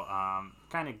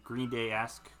 Kind of Green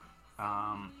Day-esque.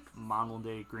 Modern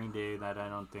day Green Day that I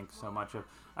don't think so much of.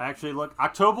 I actually look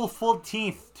October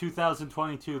 14th,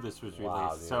 2022. This was released.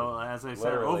 Wow, dude. So as I said,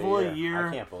 literally over a year.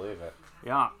 I can't believe it.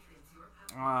 Yeah.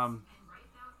 I'm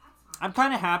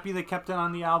kind of happy they kept it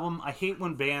on the album. I hate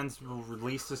when bands will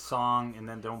release a song and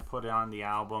then don't put it on the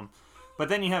album. But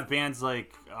then you have bands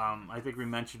like I think we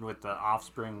mentioned with the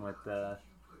Offspring with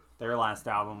their last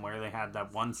album where they had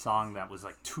that one song that was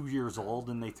like 2 years old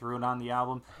and they threw it on the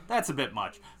album. That's a bit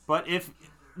much. But if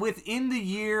within the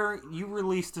year you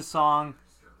released a song,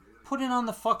 put it on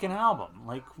the fucking album.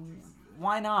 Like,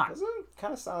 why not? Doesn't it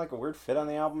kind of sound like a weird fit on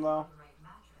the album, though?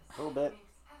 A little bit.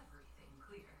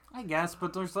 I guess,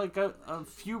 but there's like a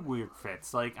few weird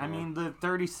fits. Like, I mean, the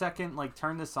 30-second, like,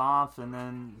 turn this off and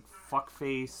then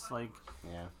fuckface, like,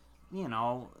 you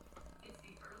know.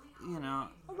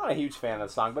 I'm not a huge fan of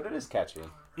the song, but it is catchy.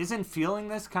 Isn't Feeling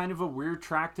This kind of a weird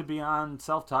track to be on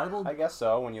self-titled? I guess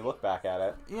so, when you look back at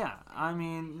it. Yeah, I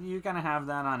mean, you're going to have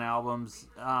that on albums.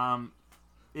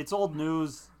 It's old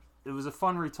news. It was a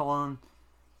fun retelling.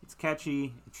 It's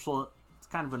catchy. It's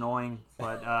kind of annoying,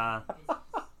 but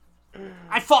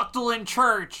I fucked her in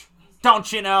church,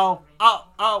 don't you know?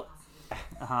 Oh.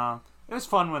 It was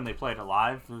fun when they played it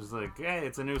live. It was like, hey,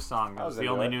 it's a new song. It was the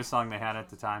only new song they had at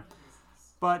the time.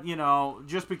 But,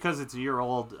 just because it's a year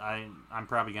old, I'm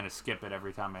probably going to skip it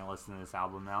every time I listen to this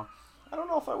album now. I don't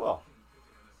know if I will.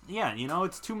 Yeah,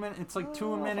 it's 2 minutes. It's like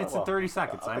 2 minutes and 30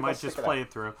 seconds. I might just play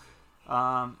it through.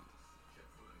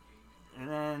 And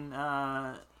then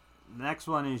the next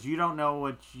one is You Don't Know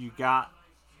What You Got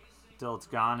Till It's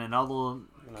Gone. Another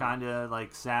kind of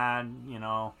like sad,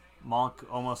 Monk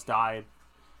almost died.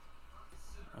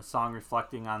 A song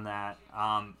reflecting on that.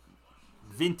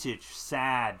 Vintage,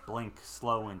 sad, Blink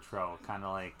slow intro. Kind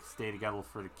of like Stay Together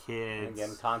for the Kids. And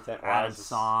again, content-wise,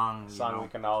 song we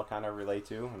can all kind of relate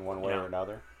to in one way or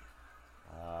another.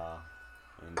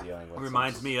 In dealing with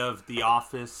reminds me of The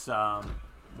Office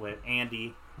with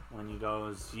Andy when he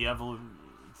goes, you ever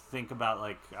think about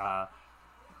like the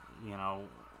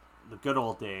good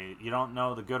old days? You don't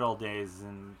know the good old days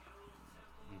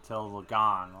until they're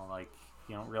gone, or like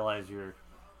you don't realize you're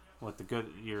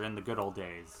in the good old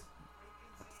days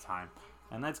at the time.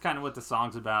 And that's kind of what the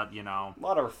song's about, A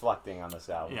lot of reflecting on this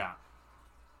album. Yeah.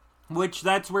 Which,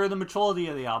 that's where the maturity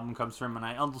of the album comes from, and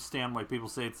I understand why people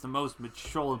say it's the most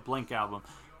mature Blink album.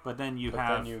 But then you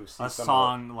have a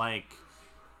song like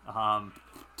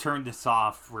Turn This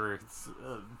Off, where it's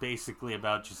basically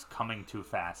about just coming too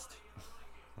fast.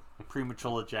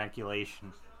 Premature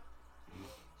ejaculation.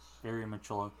 Very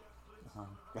mature.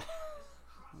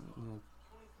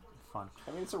 Fun.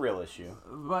 I mean, it's a real issue.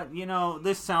 But,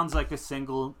 this sounds like a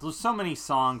single. There's so many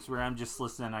songs where I'm just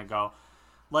listening and I go,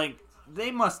 like, they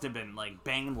must have been, like,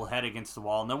 banging their head against the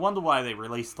wall. And I wonder why they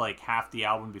released, like, half the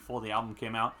album before the album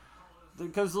came out.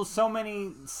 Because there's so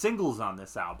many singles on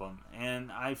this album.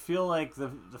 And I feel like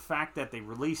the fact that they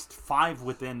released 5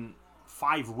 within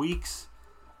 5 weeks,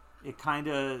 it kind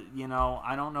of,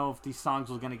 I don't know if these songs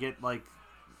were going to get, like,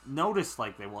 noticed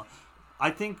like they will. I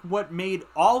think what made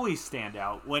Always stand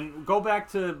out, go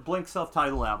back to Blink's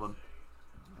self-titled album.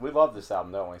 We love this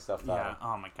album, don't we? Self-titled. Yeah,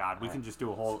 oh my God. We can just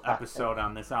do a whole episode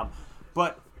on this album.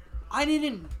 But I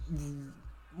didn't,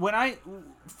 when I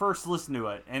first listened to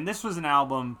it, and this was an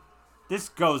album, this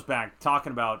goes back,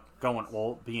 talking about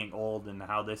being old and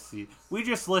how we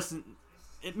just listened,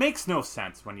 it makes no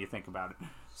sense when you think about it.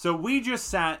 So we just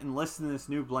sat and listened to this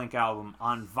new Blink album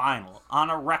on vinyl, on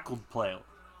a record player.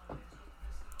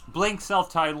 Blink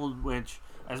self-titled, which,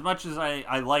 as much as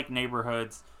I like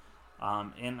Neighborhoods,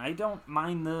 and I don't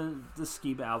mind the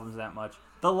Ski albums that much,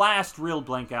 the last real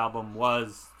Blink album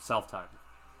was self-titled.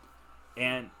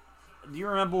 And do you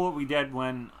remember what we did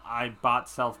when I bought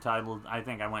self-titled? I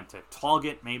think I went to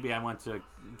Target, maybe I went to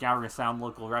Gallery of Sound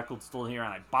local record store here,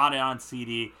 and I bought it on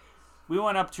CD. We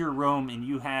went up to your room, and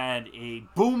you had a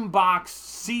boombox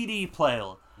CD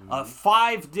player. A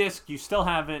 5-disc, you still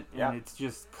have it, and it's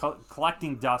just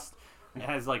collecting dust. It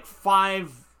has like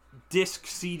 5-disc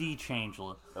CD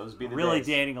changer. Those be the really days.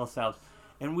 Dating ourselves.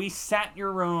 And we sat in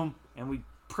your room, and we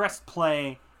pressed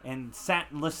play, and sat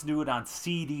and listened to it on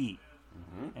CD.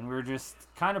 And we were just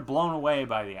kind of blown away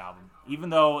by the album.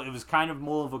 Even though it was kind of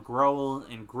more of a growl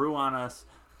and grew on us,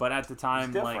 but at the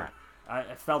time, like,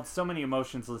 I felt so many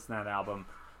emotions listening to that album.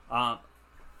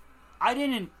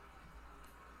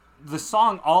 The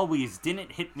song Always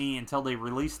didn't hit me until they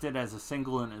released it as a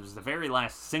single, and it was the very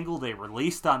last single they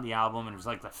released on the album, and it was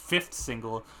like the 5th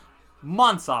single,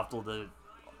 months after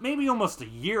maybe almost a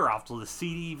year after the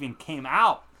CD even came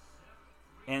out.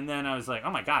 And then I was like, oh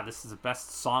my God, this is the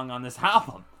best song on this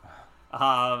album.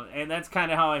 And that's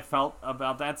kind of how I felt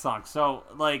about that song. So,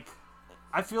 like,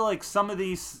 I feel like some of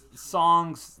these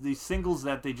songs, these singles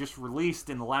that they just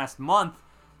released in the last month,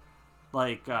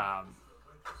 like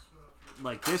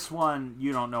this one,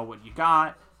 You Don't Know What You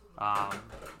Got,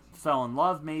 Fell in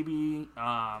Love, maybe.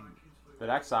 The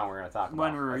next song we're going to talk about.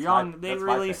 When We Were Young, they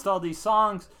released all these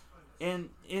songs, and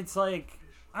it's like,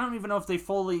 I don't even know if they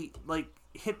fully, like,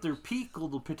 hit their peak or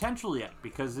the potential yet,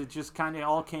 because it just kind of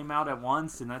all came out at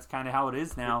once, and that's kind of how it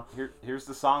is now. Here's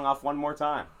the song off one more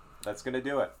time. That's going to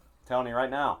do it. I'm telling you right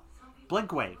now.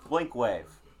 Blink Wave. Blink Wave.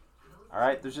 All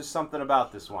right, there's just something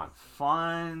about this one.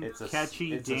 Fun,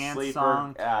 catchy dance sleeper,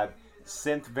 song.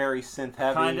 Very synth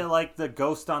heavy. Kind of like the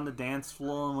Ghost on the Dance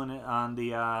Floor on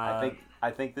the.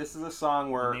 I think this is a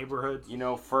song where Neighborhoods.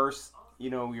 your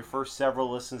first several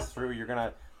listens through, you're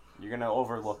gonna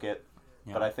overlook it.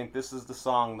 Yeah. But I think this is the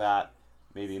song that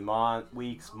maybe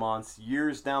weeks, months,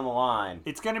 years down the line,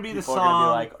 it's gonna be the song. People are gonna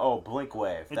be like, oh, Blink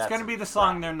Wave. It's gonna be the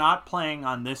song they're not playing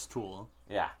on this tool.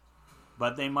 Yeah.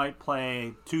 But they might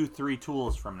play 2-3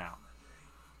 tools from now.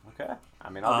 Okay. I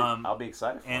mean, I'll be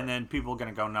excited for it. And then people are going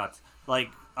to go nuts.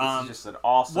 Like, this is just an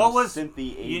awesome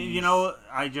synthy 80s.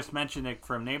 I just mentioned it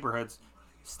from Neighborhoods.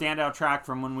 Standout track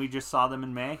from when we just saw them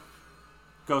in May.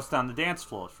 Ghost on the Dance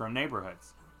Floor from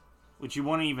Neighborhoods. Which you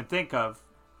wouldn't even think of.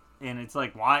 And it's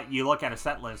like, why? You look at a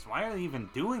set list, why are they even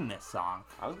doing this song?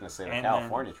 I was going to say the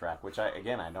California track, which I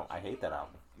hate that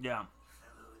album. Yeah.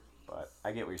 But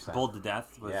I get what you're saying. Bold to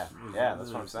Death.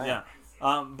 That's what I'm saying. Yeah.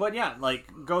 But yeah,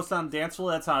 like Ghost on the Dance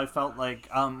Floor, that's how I felt like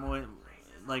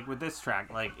with this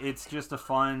track. Like it's just a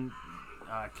fun,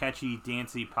 catchy,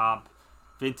 dancey pop,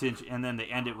 vintage, and then they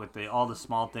end it with all the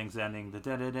small things ending. The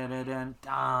da da da da da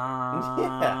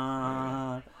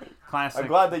da. Classic. I'm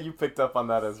glad that you picked up on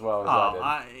that as well.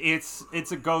 I did.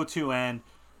 It's a go-to end.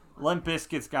 Limp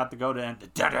Bizkit's got the go-to end.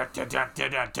 Da da da da da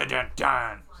da da da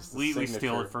da. We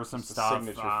steal it for some stuff.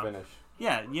 Signature finish.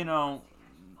 Yeah,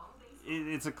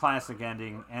 it's a classic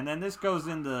ending. And then this goes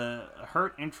into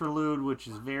Hurt Interlude, which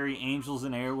is very Angels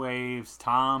and Airwaves,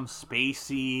 Tom,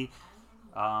 spacey,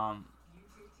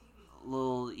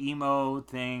 little emo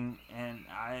thing. And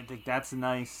I think that's a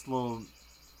nice little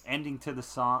ending to the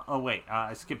song. Oh, wait,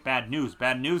 I skipped Bad News.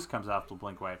 Bad News comes off the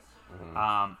Blink Wave.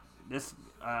 Mm-hmm. This,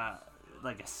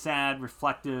 like a sad,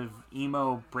 reflective,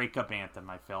 emo breakup anthem,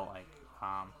 I felt like.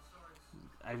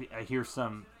 I hear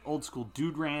some old school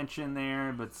Dude Ranch in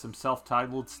there, but some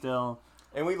self-titled still.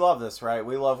 And we love this, right?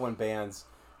 We love when bands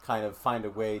kind of find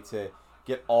a way to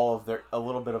get a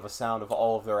little bit of a sound of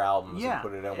all of their albums and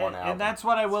put it in one album. And that's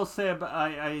what I will say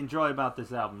I enjoy about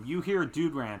this album. You hear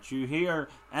Dude Ranch, you hear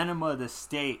Enema of the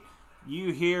State,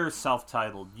 you hear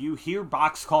self-titled, you hear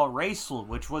Boxcar Racer,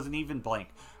 which wasn't even Blink.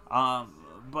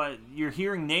 But you're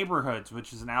hearing Neighborhoods,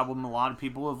 which is an album a lot of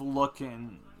people have looked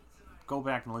and go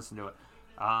back and listen to it.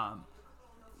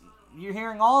 You're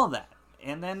hearing all of that,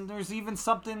 and then there's even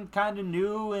something kind of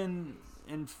new and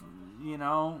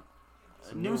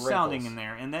new sounding in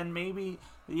there, and then maybe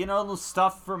the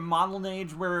stuff from Modern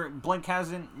Age where Blink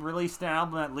hasn't released an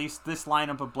album. At least this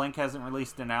lineup of Blink hasn't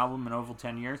released an album in over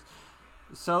 10 years.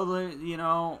 So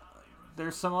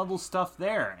there's some other stuff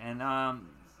there, and I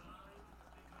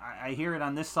hear it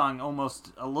on this song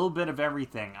almost a little bit of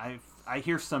everything. I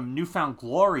hear some newfound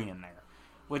glory in there.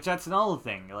 Which that's another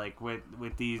thing, like with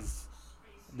these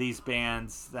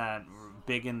bands that were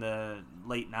big in the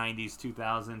late 90s,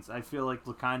 2000s, I feel like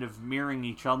they're kind of mirroring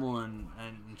each other and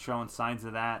showing signs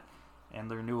of that and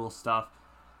their newer stuff.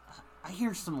 I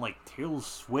hear some like Taylor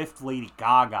Swift, Lady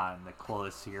Gaga in the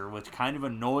chorus here, which kind of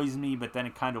annoys me, but then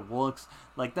it kind of works.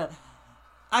 Like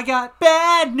I got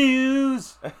bad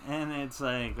news! And it's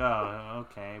like, oh,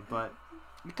 okay, but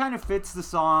it kind of fits the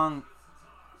song.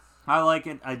 I like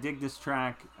it. I dig this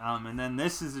track. And then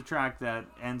this is a track that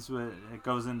ends with, it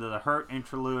goes into the Hurt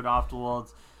Interlude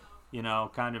afterwards.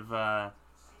 Kind of a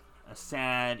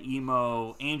sad,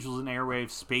 emo, Angels and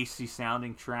Airwaves, spacey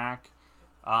sounding track.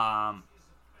 Tom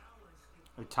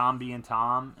being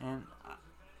Tom. And,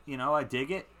 I dig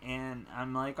it. And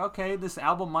I'm like, okay, this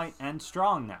album might end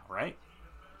strong now, right?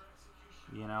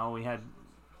 We had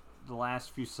the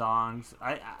last few songs.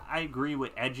 I agree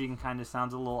with edging kind of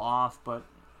sounds a little off, but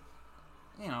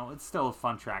it's still a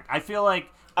fun track. I feel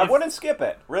like I wouldn't skip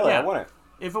it. Really, I wouldn't.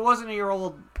 If it wasn't a year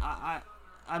old, I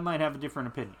might have a different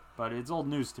opinion. But it's old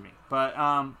news to me. But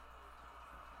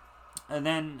and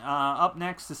then up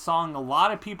next, the song a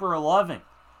lot of people are loving.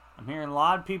 I'm hearing a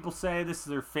lot of people say this is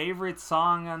their favorite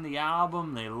song on the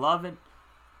album. They love it.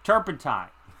 Turpentine.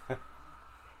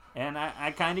 And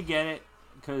I kind of get it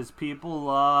because people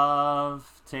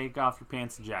love Take Off Your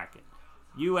Pants and Jacket.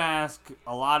 You ask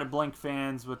a lot of Blink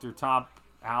fans what their top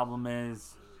album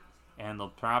is, and they're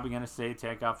probably going to say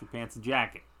Take Off Your Pants and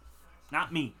Jacket.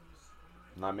 Not me.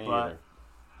 Not me but either.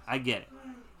 I get it.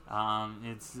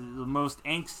 It's the most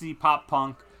angsty pop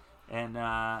punk, and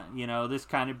this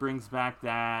kind of brings back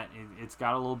that. It's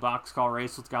got a little Boxcar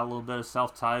Racer. It's got a little bit of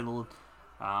self-titled.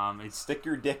 It's Stick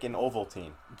Your Dick in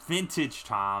Ovaltine. Vintage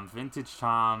Tom.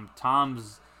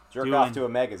 Tom's Jerk off to a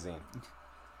magazine.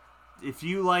 If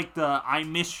you like the I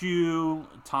Miss You,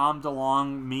 Tom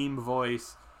DeLonge meme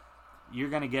voice, you're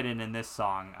going to get it in this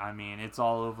song. I mean, it's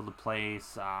all over the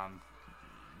place.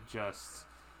 Just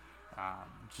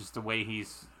the way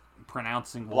he's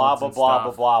pronouncing words blah, blah, and blah,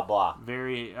 stuff. blah, blah, blah.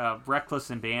 Very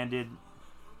reckless and banded,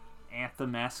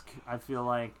 anthem-esque, I feel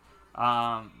like.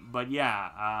 But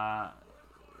yeah,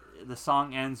 the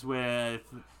song ends with...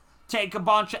 Take a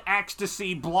bunch of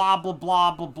ecstasy, blah, blah,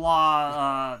 blah, blah,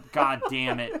 blah. God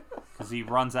damn it. Because he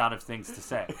runs out of things to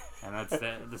say. And that's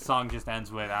the song just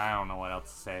ends with, I don't know what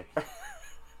else to say.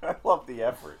 I love the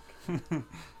effort. I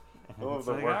love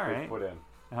the like, work all they put in.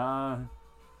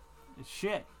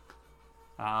 Shit.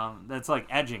 That's like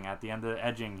edging. At the end of the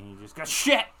edging, he just goes,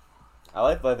 shit! I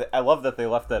love that they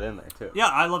left that in there, too. Yeah,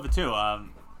 I love it, too. I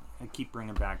keep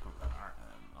bringing back...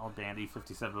 All Dandy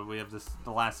 57, but we have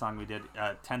the last song we did,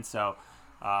 Tenso.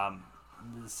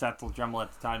 Seth Dremel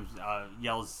at the time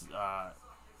yells,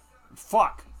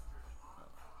 fuck.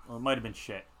 Well, it might have been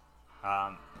shit.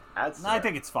 I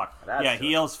think it's fuck. Yeah,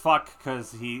 he yells fuck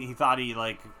because he thought he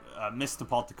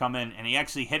Mistapult to come in, and he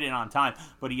actually hit it on time,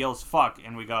 but he yells "fuck,"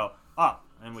 and we go, "Oh,"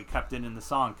 and we kept it in the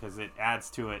song because it adds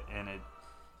to it, and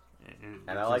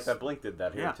and I like that Blink did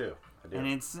that here too. And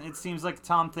it seems like a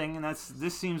Tom thing, and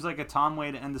this seems like a Tom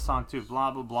way to end the song too.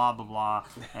 Blah blah blah blah blah,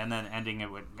 and then ending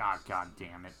it with God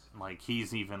damn it! Like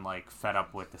he's even like fed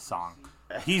up with the song.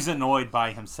 He's annoyed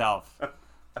by himself.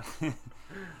 Awesome.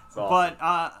 But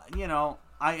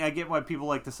I get why people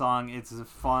like the song. It's a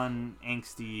fun,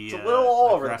 angsty, it's a little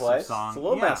all over the place. Song. It's a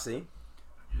little messy.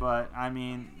 But I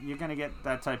mean, you're gonna get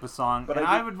that type of song. But and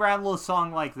I would rather a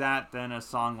song like that than a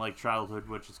song like Childhood,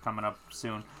 which is coming up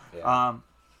soon. Yeah.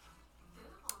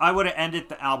 I would have ended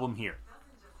the album here,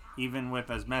 even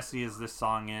with as messy as this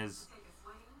song is.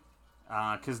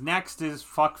 Because next is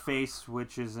Fuckface,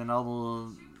 which is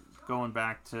another, going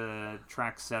back to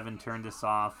track 7, Turn This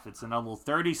Off. It's another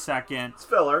 30-second it's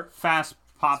filler. Fast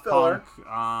pop punk,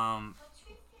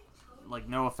 like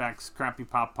no effects, crappy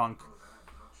pop punk.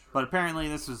 But apparently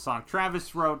this is a song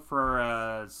Travis wrote for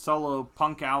a solo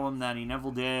punk album that he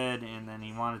never did, and then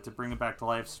he wanted to bring it back to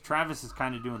life. So Travis is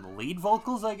kind of doing the lead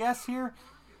vocals, I guess, here.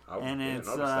 And it's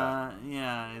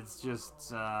it's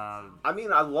just. I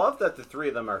mean, I love that the three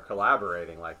of them are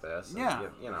collaborating like this. Yeah,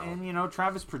 and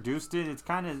Travis produced it. It's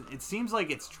it seems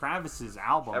like it's Travis's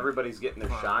album. Everybody's getting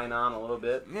their shine on a little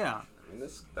bit. Yeah, I mean,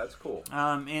 that's cool.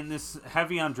 And this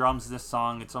heavy on drums. This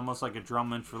song, it's almost like a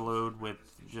drum interlude with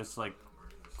just like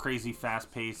crazy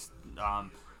fast paced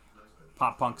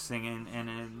pop punk singing,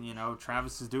 and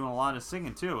Travis is doing a lot of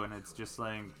singing too, and it's just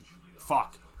like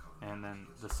fuck, and then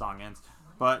the song ends.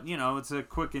 But, it's a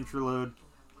quick interlude,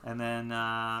 and then,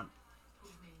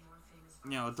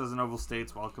 it doesn't overstay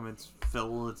its welcome. It's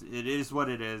Phil. It is what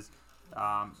it is.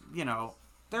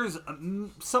 There's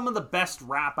some of the best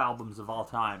rap albums of all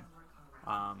time.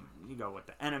 You go with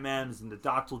the NMMs and the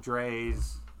Dr.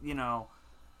 Dre's,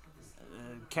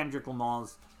 Kendrick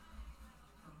Lamar's.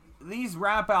 These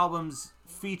rap albums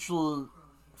feature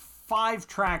 5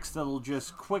 tracks that'll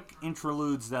just quick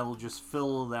interludes that'll just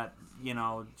fill that,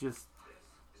 just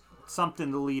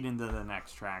something to lead into the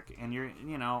next track, and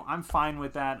I'm fine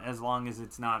with that as long as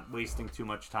it's not wasting too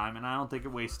much time, and I don't think it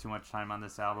wastes too much time on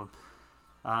this album.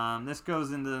 This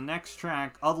goes into the next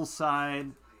track, Other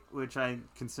Side, which I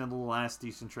consider the last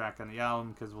decent track on the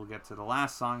album, because we'll get to the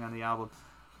last song on the album,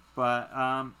 but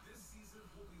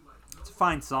it's a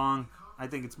fine song. I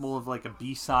think it's more of like a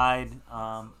B-side,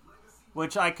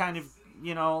 which I kind of,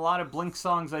 a lot of Blink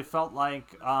songs I felt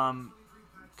like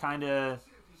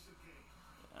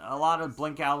a lot of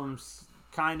Blink albums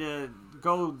kind of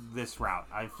go this route.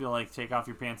 I feel like Take Off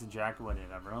Your Pants and Jacket, what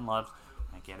everyone loves.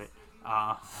 I get it.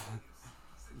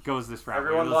 Goes this route.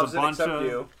 Everyone loves it except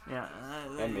you. Yeah.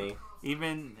 And me.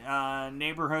 Even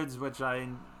Neighborhoods, which I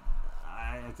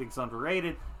think is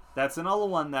underrated. That's another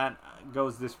one that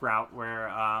goes this route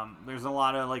where there's a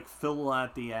lot of like fill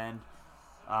at the end.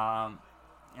 And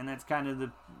that's kind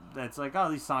of that's like, oh,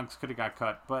 these songs could have got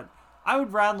cut. But I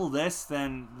would rather this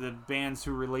than the bands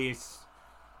who release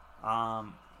a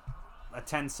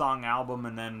 10-song album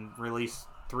and then release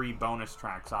 3 bonus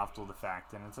tracks after the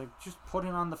fact. And it's like, just put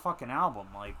it on the fucking album.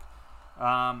 Like,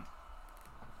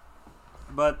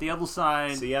 but the other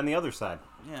side... See, on the other side.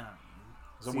 Yeah.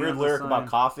 There's a weird lyric about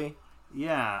coffee.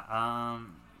 Yeah.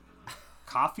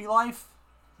 Coffee life?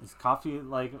 Is coffee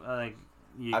like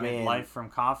you get life from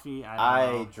coffee?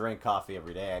 I drink coffee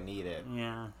every day. I need it.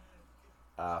 Yeah.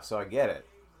 So I get it,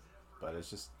 but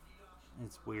it's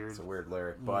weird. It's a weird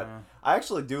lyric, but I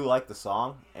actually do like the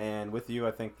song, and with you,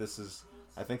 I think they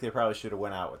probably should have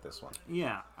went out with this one.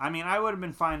 Yeah, I mean, I would have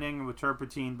been fine ending with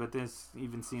Turpentine, but this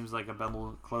even seems like a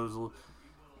better closer.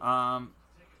 Because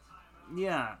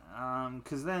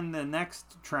then the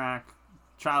next track,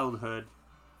 Childhood,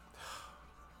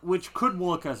 which could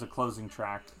work as a closing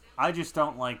track. I just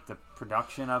don't like the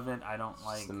production of it. I don't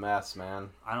like... It's a mess, man.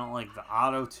 I don't like the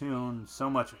auto-tune. So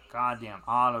much goddamn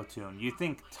auto-tune. You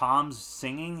think Tom's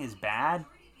singing is bad?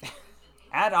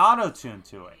 Add auto-tune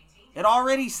to it. It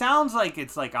already sounds like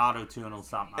it's like auto-tune or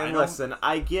something. And listen,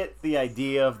 I get the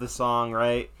idea of the song,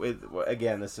 right?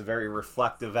 Again, this is a very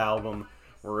reflective album.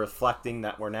 We're reflecting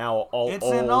that we're now all old. It's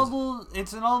an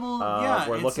old.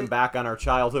 We're looking back on our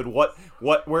childhood.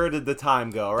 Where did the time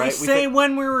go? Right? They say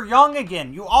when we were young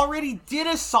again. You already did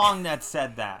a song that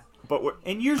said that.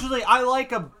 And usually I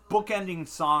like a bookending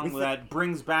song that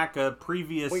brings back a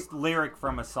previous lyric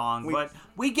from a song. But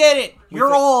we get it.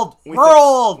 You're old. We're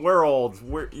old. We're old.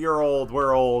 You're old.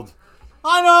 We're old.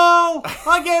 I know.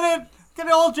 I get it. Get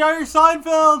it, old Jerry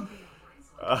Seinfeld.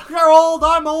 You're old.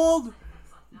 I'm old.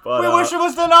 But, we wish it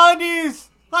was the 90s.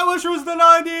 I wish it was the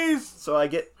 90s. So I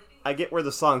get where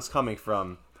the song's coming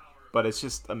from, but it's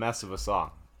just a mess of a song.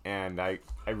 and I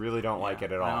really don't like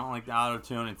it at all. I don't like the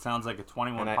auto-tune. It sounds like a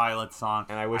 21 Pilots song.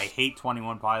 And I hate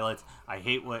 21 Pilots. I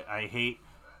hate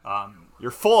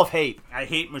you're full of hate. I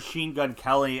hate Machine Gun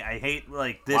Kelly. I hate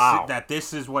this. Wow. That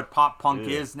this is what pop punk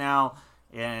is now.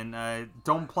 And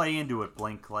don't play into it,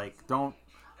 Blink. Like don't.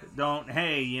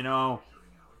 Hey,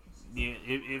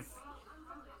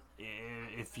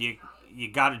 if you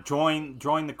gotta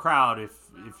join the crowd if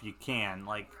you can.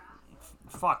 Like,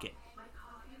 fuck it.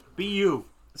 Be you.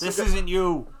 This isn't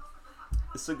you.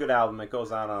 It's a good album. It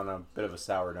goes on a bit of a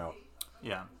sour note.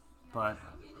 Yeah, but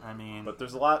I mean. But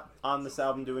there's a lot on this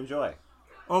album to enjoy.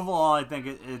 Overall, I think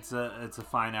it's a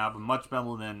fine album, much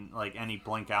better than like any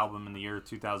Blink album in the year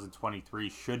 2023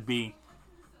 should be.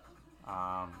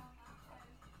 I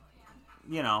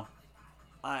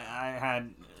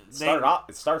had.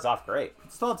 It starts off great.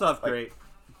 It starts off great.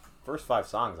 First 5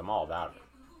 songs, I'm all about it.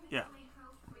 Yeah.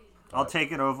 I'll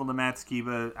take it over the Matt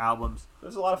Skiba albums.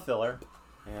 There's a lot of filler,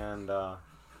 and I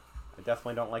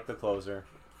definitely don't like the closer.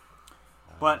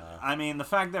 But, I mean, the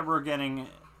fact that we're getting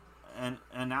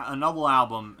another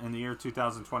album in the year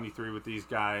 2023 with these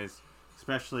guys,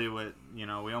 especially with, we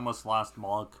almost lost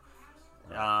Mark.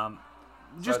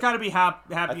 Just got to be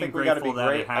happy and grateful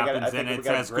that it happens, and it's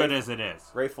as good as it is.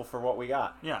 Grateful for what we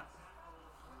got. Yeah.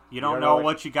 You don't know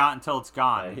what you got until it's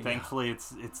gone. Thankfully,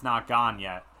 it's not gone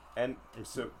yet. And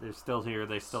they're still here.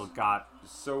 They still got.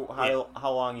 So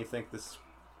how long you think this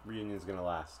reunion is gonna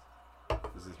last?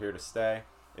 Is it here to stay?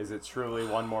 Is it truly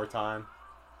one more time?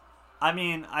 I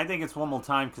mean, I think it's one more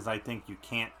time because I think you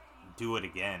can't do it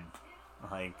again.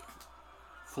 Like,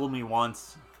 fool me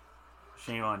once,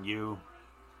 shame on you.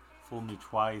 Fool me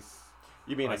twice.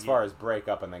 You mean as far as break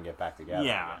up and then get back together?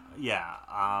 Yeah.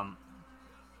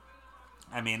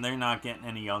 I mean, they're not getting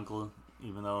any younger,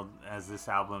 even though as this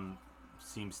album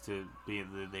seems to be,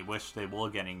 they wish they were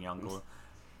getting younger.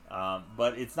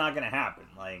 But it's not going to happen.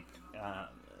 Like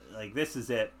this is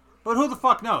it. But who the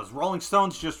fuck knows? Rolling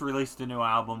Stones just released a new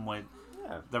album with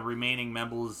the remaining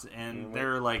members, and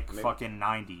they're fucking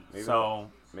 90.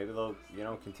 Maybe they'll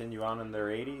continue on in their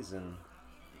 80s and.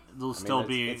 They'll still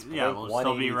be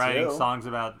writing songs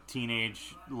about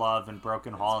teenage love and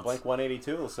broken hearts. Blink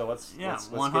 182. So let's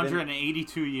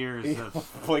 182 years of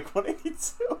Blink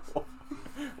 182.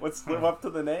 Let's live up to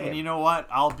the name. And you know what?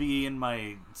 I'll be in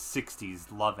my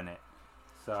 60s loving it.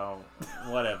 So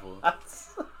whatever.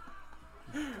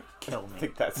 Kill me. I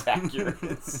think that's accurate.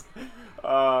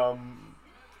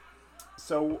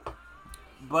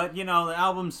 But the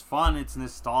album's fun. It's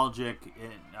nostalgic.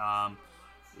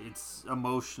 It's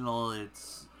emotional.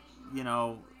 It's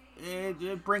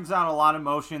it brings out a lot of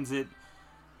emotions. A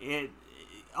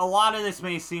lot of this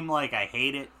may seem like I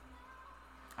hate it.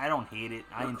 I don't hate it.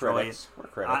 I enjoy it. We're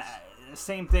critics.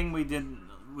 Same thing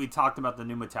we talked about the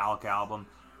new Metallica album.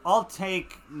 I'll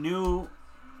take new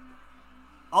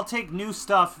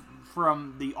stuff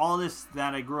from the artists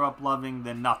that I grew up loving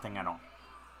than nothing at all.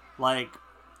 Like,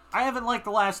 I haven't liked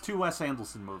the last 2 Wes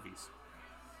Anderson movies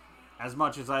as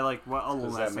much as I like other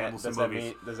Wes Anderson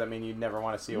movies. Does that mean you'd never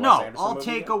want to see a Wes Anderson movie? No, I'll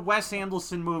take a Wes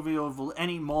Anderson movie over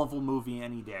any Marvel movie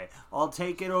any day. I'll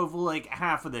take it over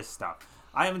half of this stuff.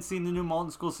 I haven't seen the new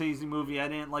Martin Scorsese movie. I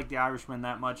didn't like The Irishman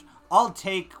that much. I'll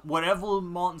take whatever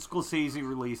Martin Scorsese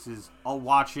releases. I'll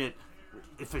watch it.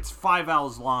 If it's 5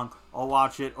 hours long, I'll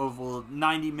watch it over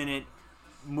 90-minute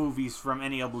movies from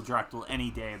any other director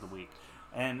any day of the week.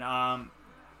 And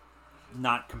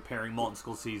not comparing Martin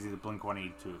Scorsese to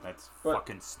Blink-182. That's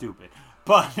fucking stupid.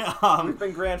 But we've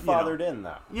been grandfathered in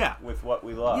though. Yeah, with what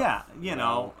we love. Yeah,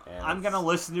 I'm gonna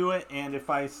listen to it, and if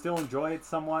I still enjoy it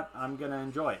somewhat, I'm gonna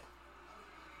enjoy it.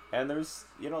 And there's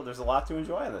a lot to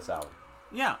enjoy in this album.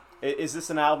 Yeah. Is this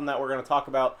an album that we're gonna talk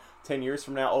about 10 years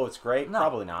from now? Oh, it's great. No,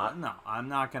 probably not. No, I'm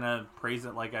not gonna praise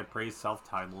it like I praise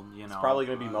self-titled. It's probably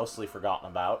gonna be mostly forgotten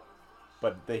about.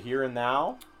 But the here and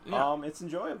now, it's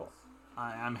enjoyable.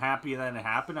 I'm happy that it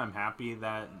happened. I'm happy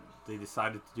that they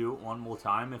decided to do it one more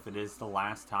time if it is the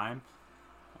last time.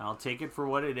 I'll take it for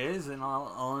what it is, and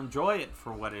I'll enjoy it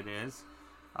for what it is.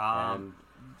 And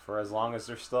for as long as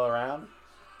they're still around,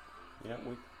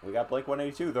 we got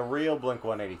Blink-182, the real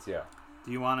Blink-182.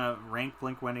 Do you want to rank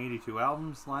Blink-182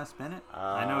 albums last minute?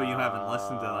 I know you haven't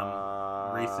listened to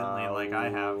them recently like I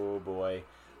have. Oh, boy.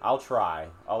 I'll try.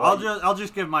 I'll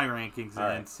just give my rankings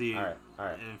and see. All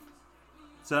right.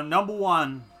 So, number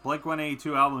 1,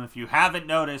 Blink-182 album, if you haven't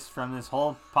noticed from this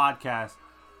whole podcast,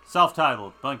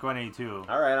 self-titled, Blink-182.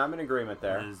 All right, I'm in agreement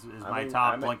there. Is my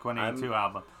top Blink-182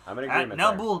 album. I'm in agreement At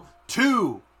number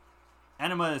 2,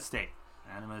 Enema of the State.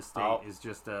 Enema of the State is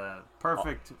just a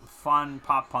perfect, fun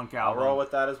pop-punk album. I'll roll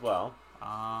with that as well.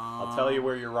 I'll tell you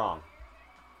where you're wrong.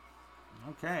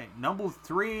 Okay, number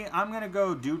 3, I'm going to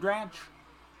go Dude Ranch.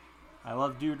 I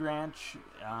love Dude Ranch.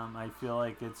 I feel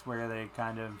like it's where they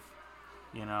kind of,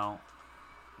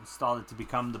 installed it to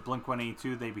become the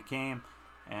Blink-182 they became.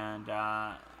 And,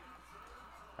 all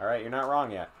right, you're not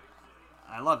wrong yet.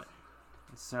 I love it.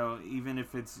 So even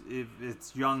if it's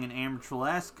young and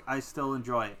amateur-esque, I still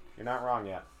enjoy it. You're not wrong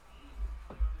yet.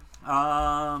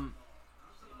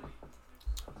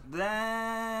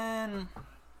 Then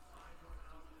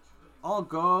I'll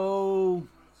go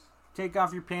Take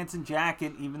Off Your Pants and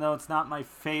Jacket, even though it's not my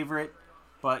favorite,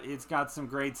 but it's got some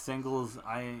great singles.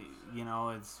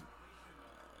 It's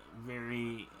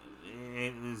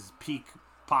it is peak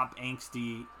pop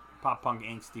punk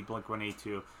angsty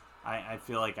Blink-182. I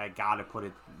feel like I gotta put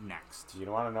it next.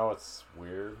 You want to know what's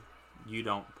weird? You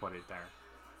don't put it there.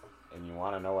 And you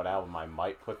want to know what album I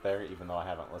might put there, even though I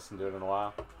haven't listened to it in a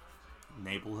while?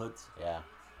 Neighborhoods? Yeah.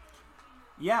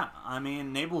 Yeah, I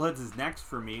mean, Neighborhoods is next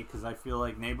for me, because I feel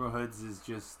like Neighborhoods is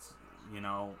just,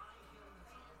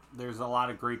 there's a lot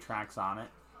of great tracks on it.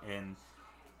 And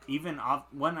even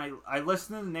when I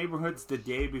listened to the Neighborhoods the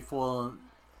day before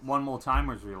One More Time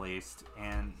was released,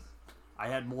 and I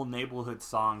had more Neighborhood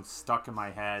songs stuck in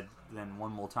my head than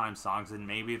One More Time songs, and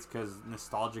maybe it's because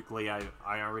nostalgically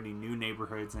I already knew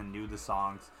Neighborhoods and knew the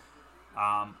songs.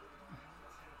 But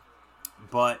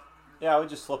yeah, I would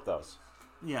just flip those.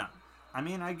 Yeah, I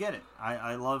mean, I get it.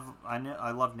 I love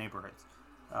Neighborhoods.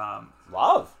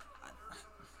 Love.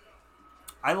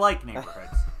 I like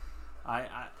Neighborhoods.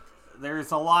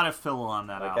 There's a lot of filler on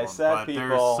that album. Like I said, but people,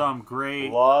 there's some great.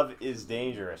 Love is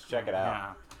dangerous. Check it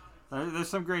out. Yeah. There's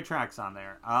some great tracks on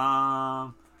there.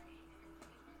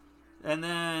 And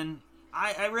then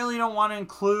I really don't want to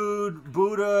include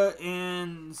Buddha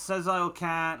in Sessile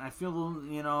Cat. I feel a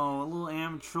little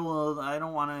amateur. I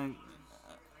don't want to.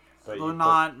 But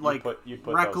you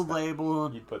put record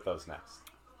label. You put those next.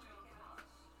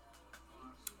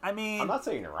 I mean, I'm not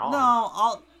saying you're wrong.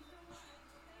 No,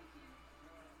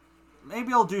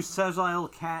 maybe I'll do Sessile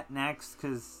Cat next,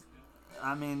 because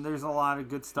I mean, there's a lot of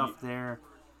good stuff there.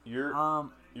 You're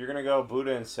gonna go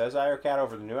Buddha and Sessile Cat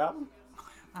over the new album?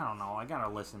 I don't know. I gotta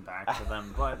listen back to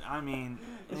them, but I mean,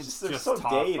 they're just so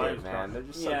tough. dated, man. They're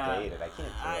just so dated. I can't do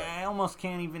it. I almost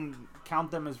can't even count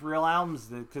them as real albums,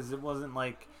 because it wasn't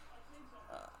like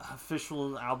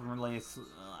official album release,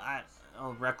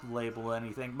 a record label,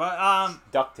 anything. But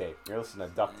duct tape. You're listening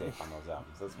to duct tape on those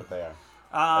albums. That's what they are.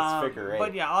 That's figure 8.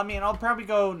 But yeah, I mean, I'll probably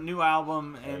go new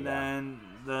album and then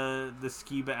the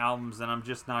Skiba albums, and I'm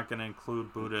just not gonna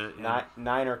include Buddha.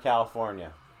 Nine or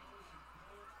California.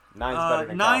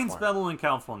 Nine's better than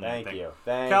California. Thank you.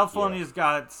 Thank California's you.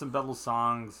 got some better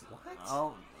songs. What?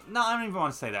 Oh, no, I don't even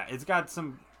want to say that. It's got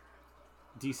some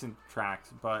decent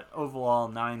tracks, but overall,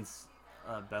 Nine's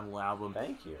a better album.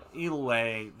 Thank you. Either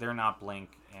way, they're not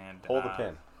Blink, and hold the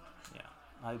pin. Yeah,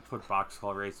 I'd put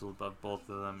Boxcar Racer above both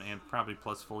of them, and probably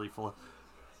plus Fully Full.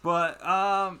 But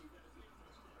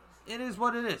it is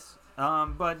what it is.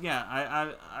 But yeah,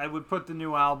 I would put the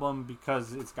new album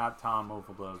because it's got Tom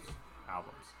over those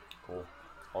albums. Cool.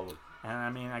 And I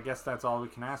mean, I guess that's all we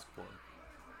can ask for.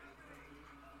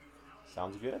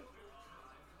 Sounds good.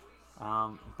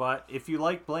 But if you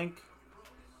like Blink,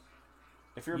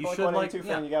 if you're a Blink-182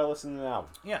 fan, you gotta listen to the album.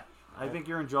 Yeah, I think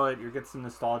you'll enjoy it. You'll get some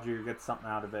nostalgia. You'll get something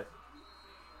out of it.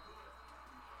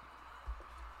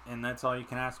 And that's all you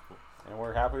can ask for. And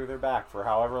we're happy they're back for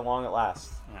however long it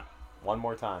lasts. Yeah. One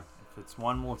more time. If it's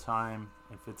one more time,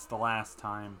 if it's the last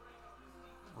time,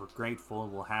 we're grateful.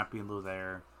 We're happy they're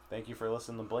there. Thank you for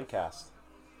listening to Blinkcast.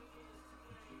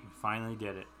 We finally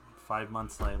did it. 5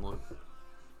 months later.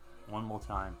 One more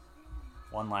time.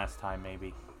 One last time,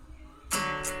 maybe.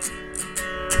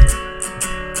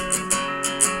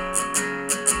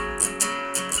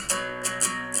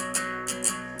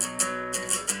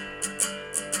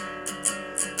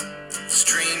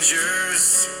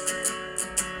 Strangers,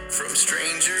 from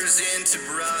strangers into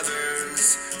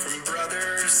brothers, from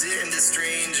brothers into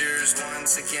strangers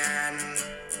once again.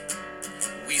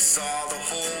 We saw the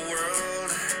whole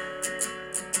world,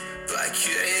 but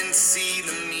couldn't see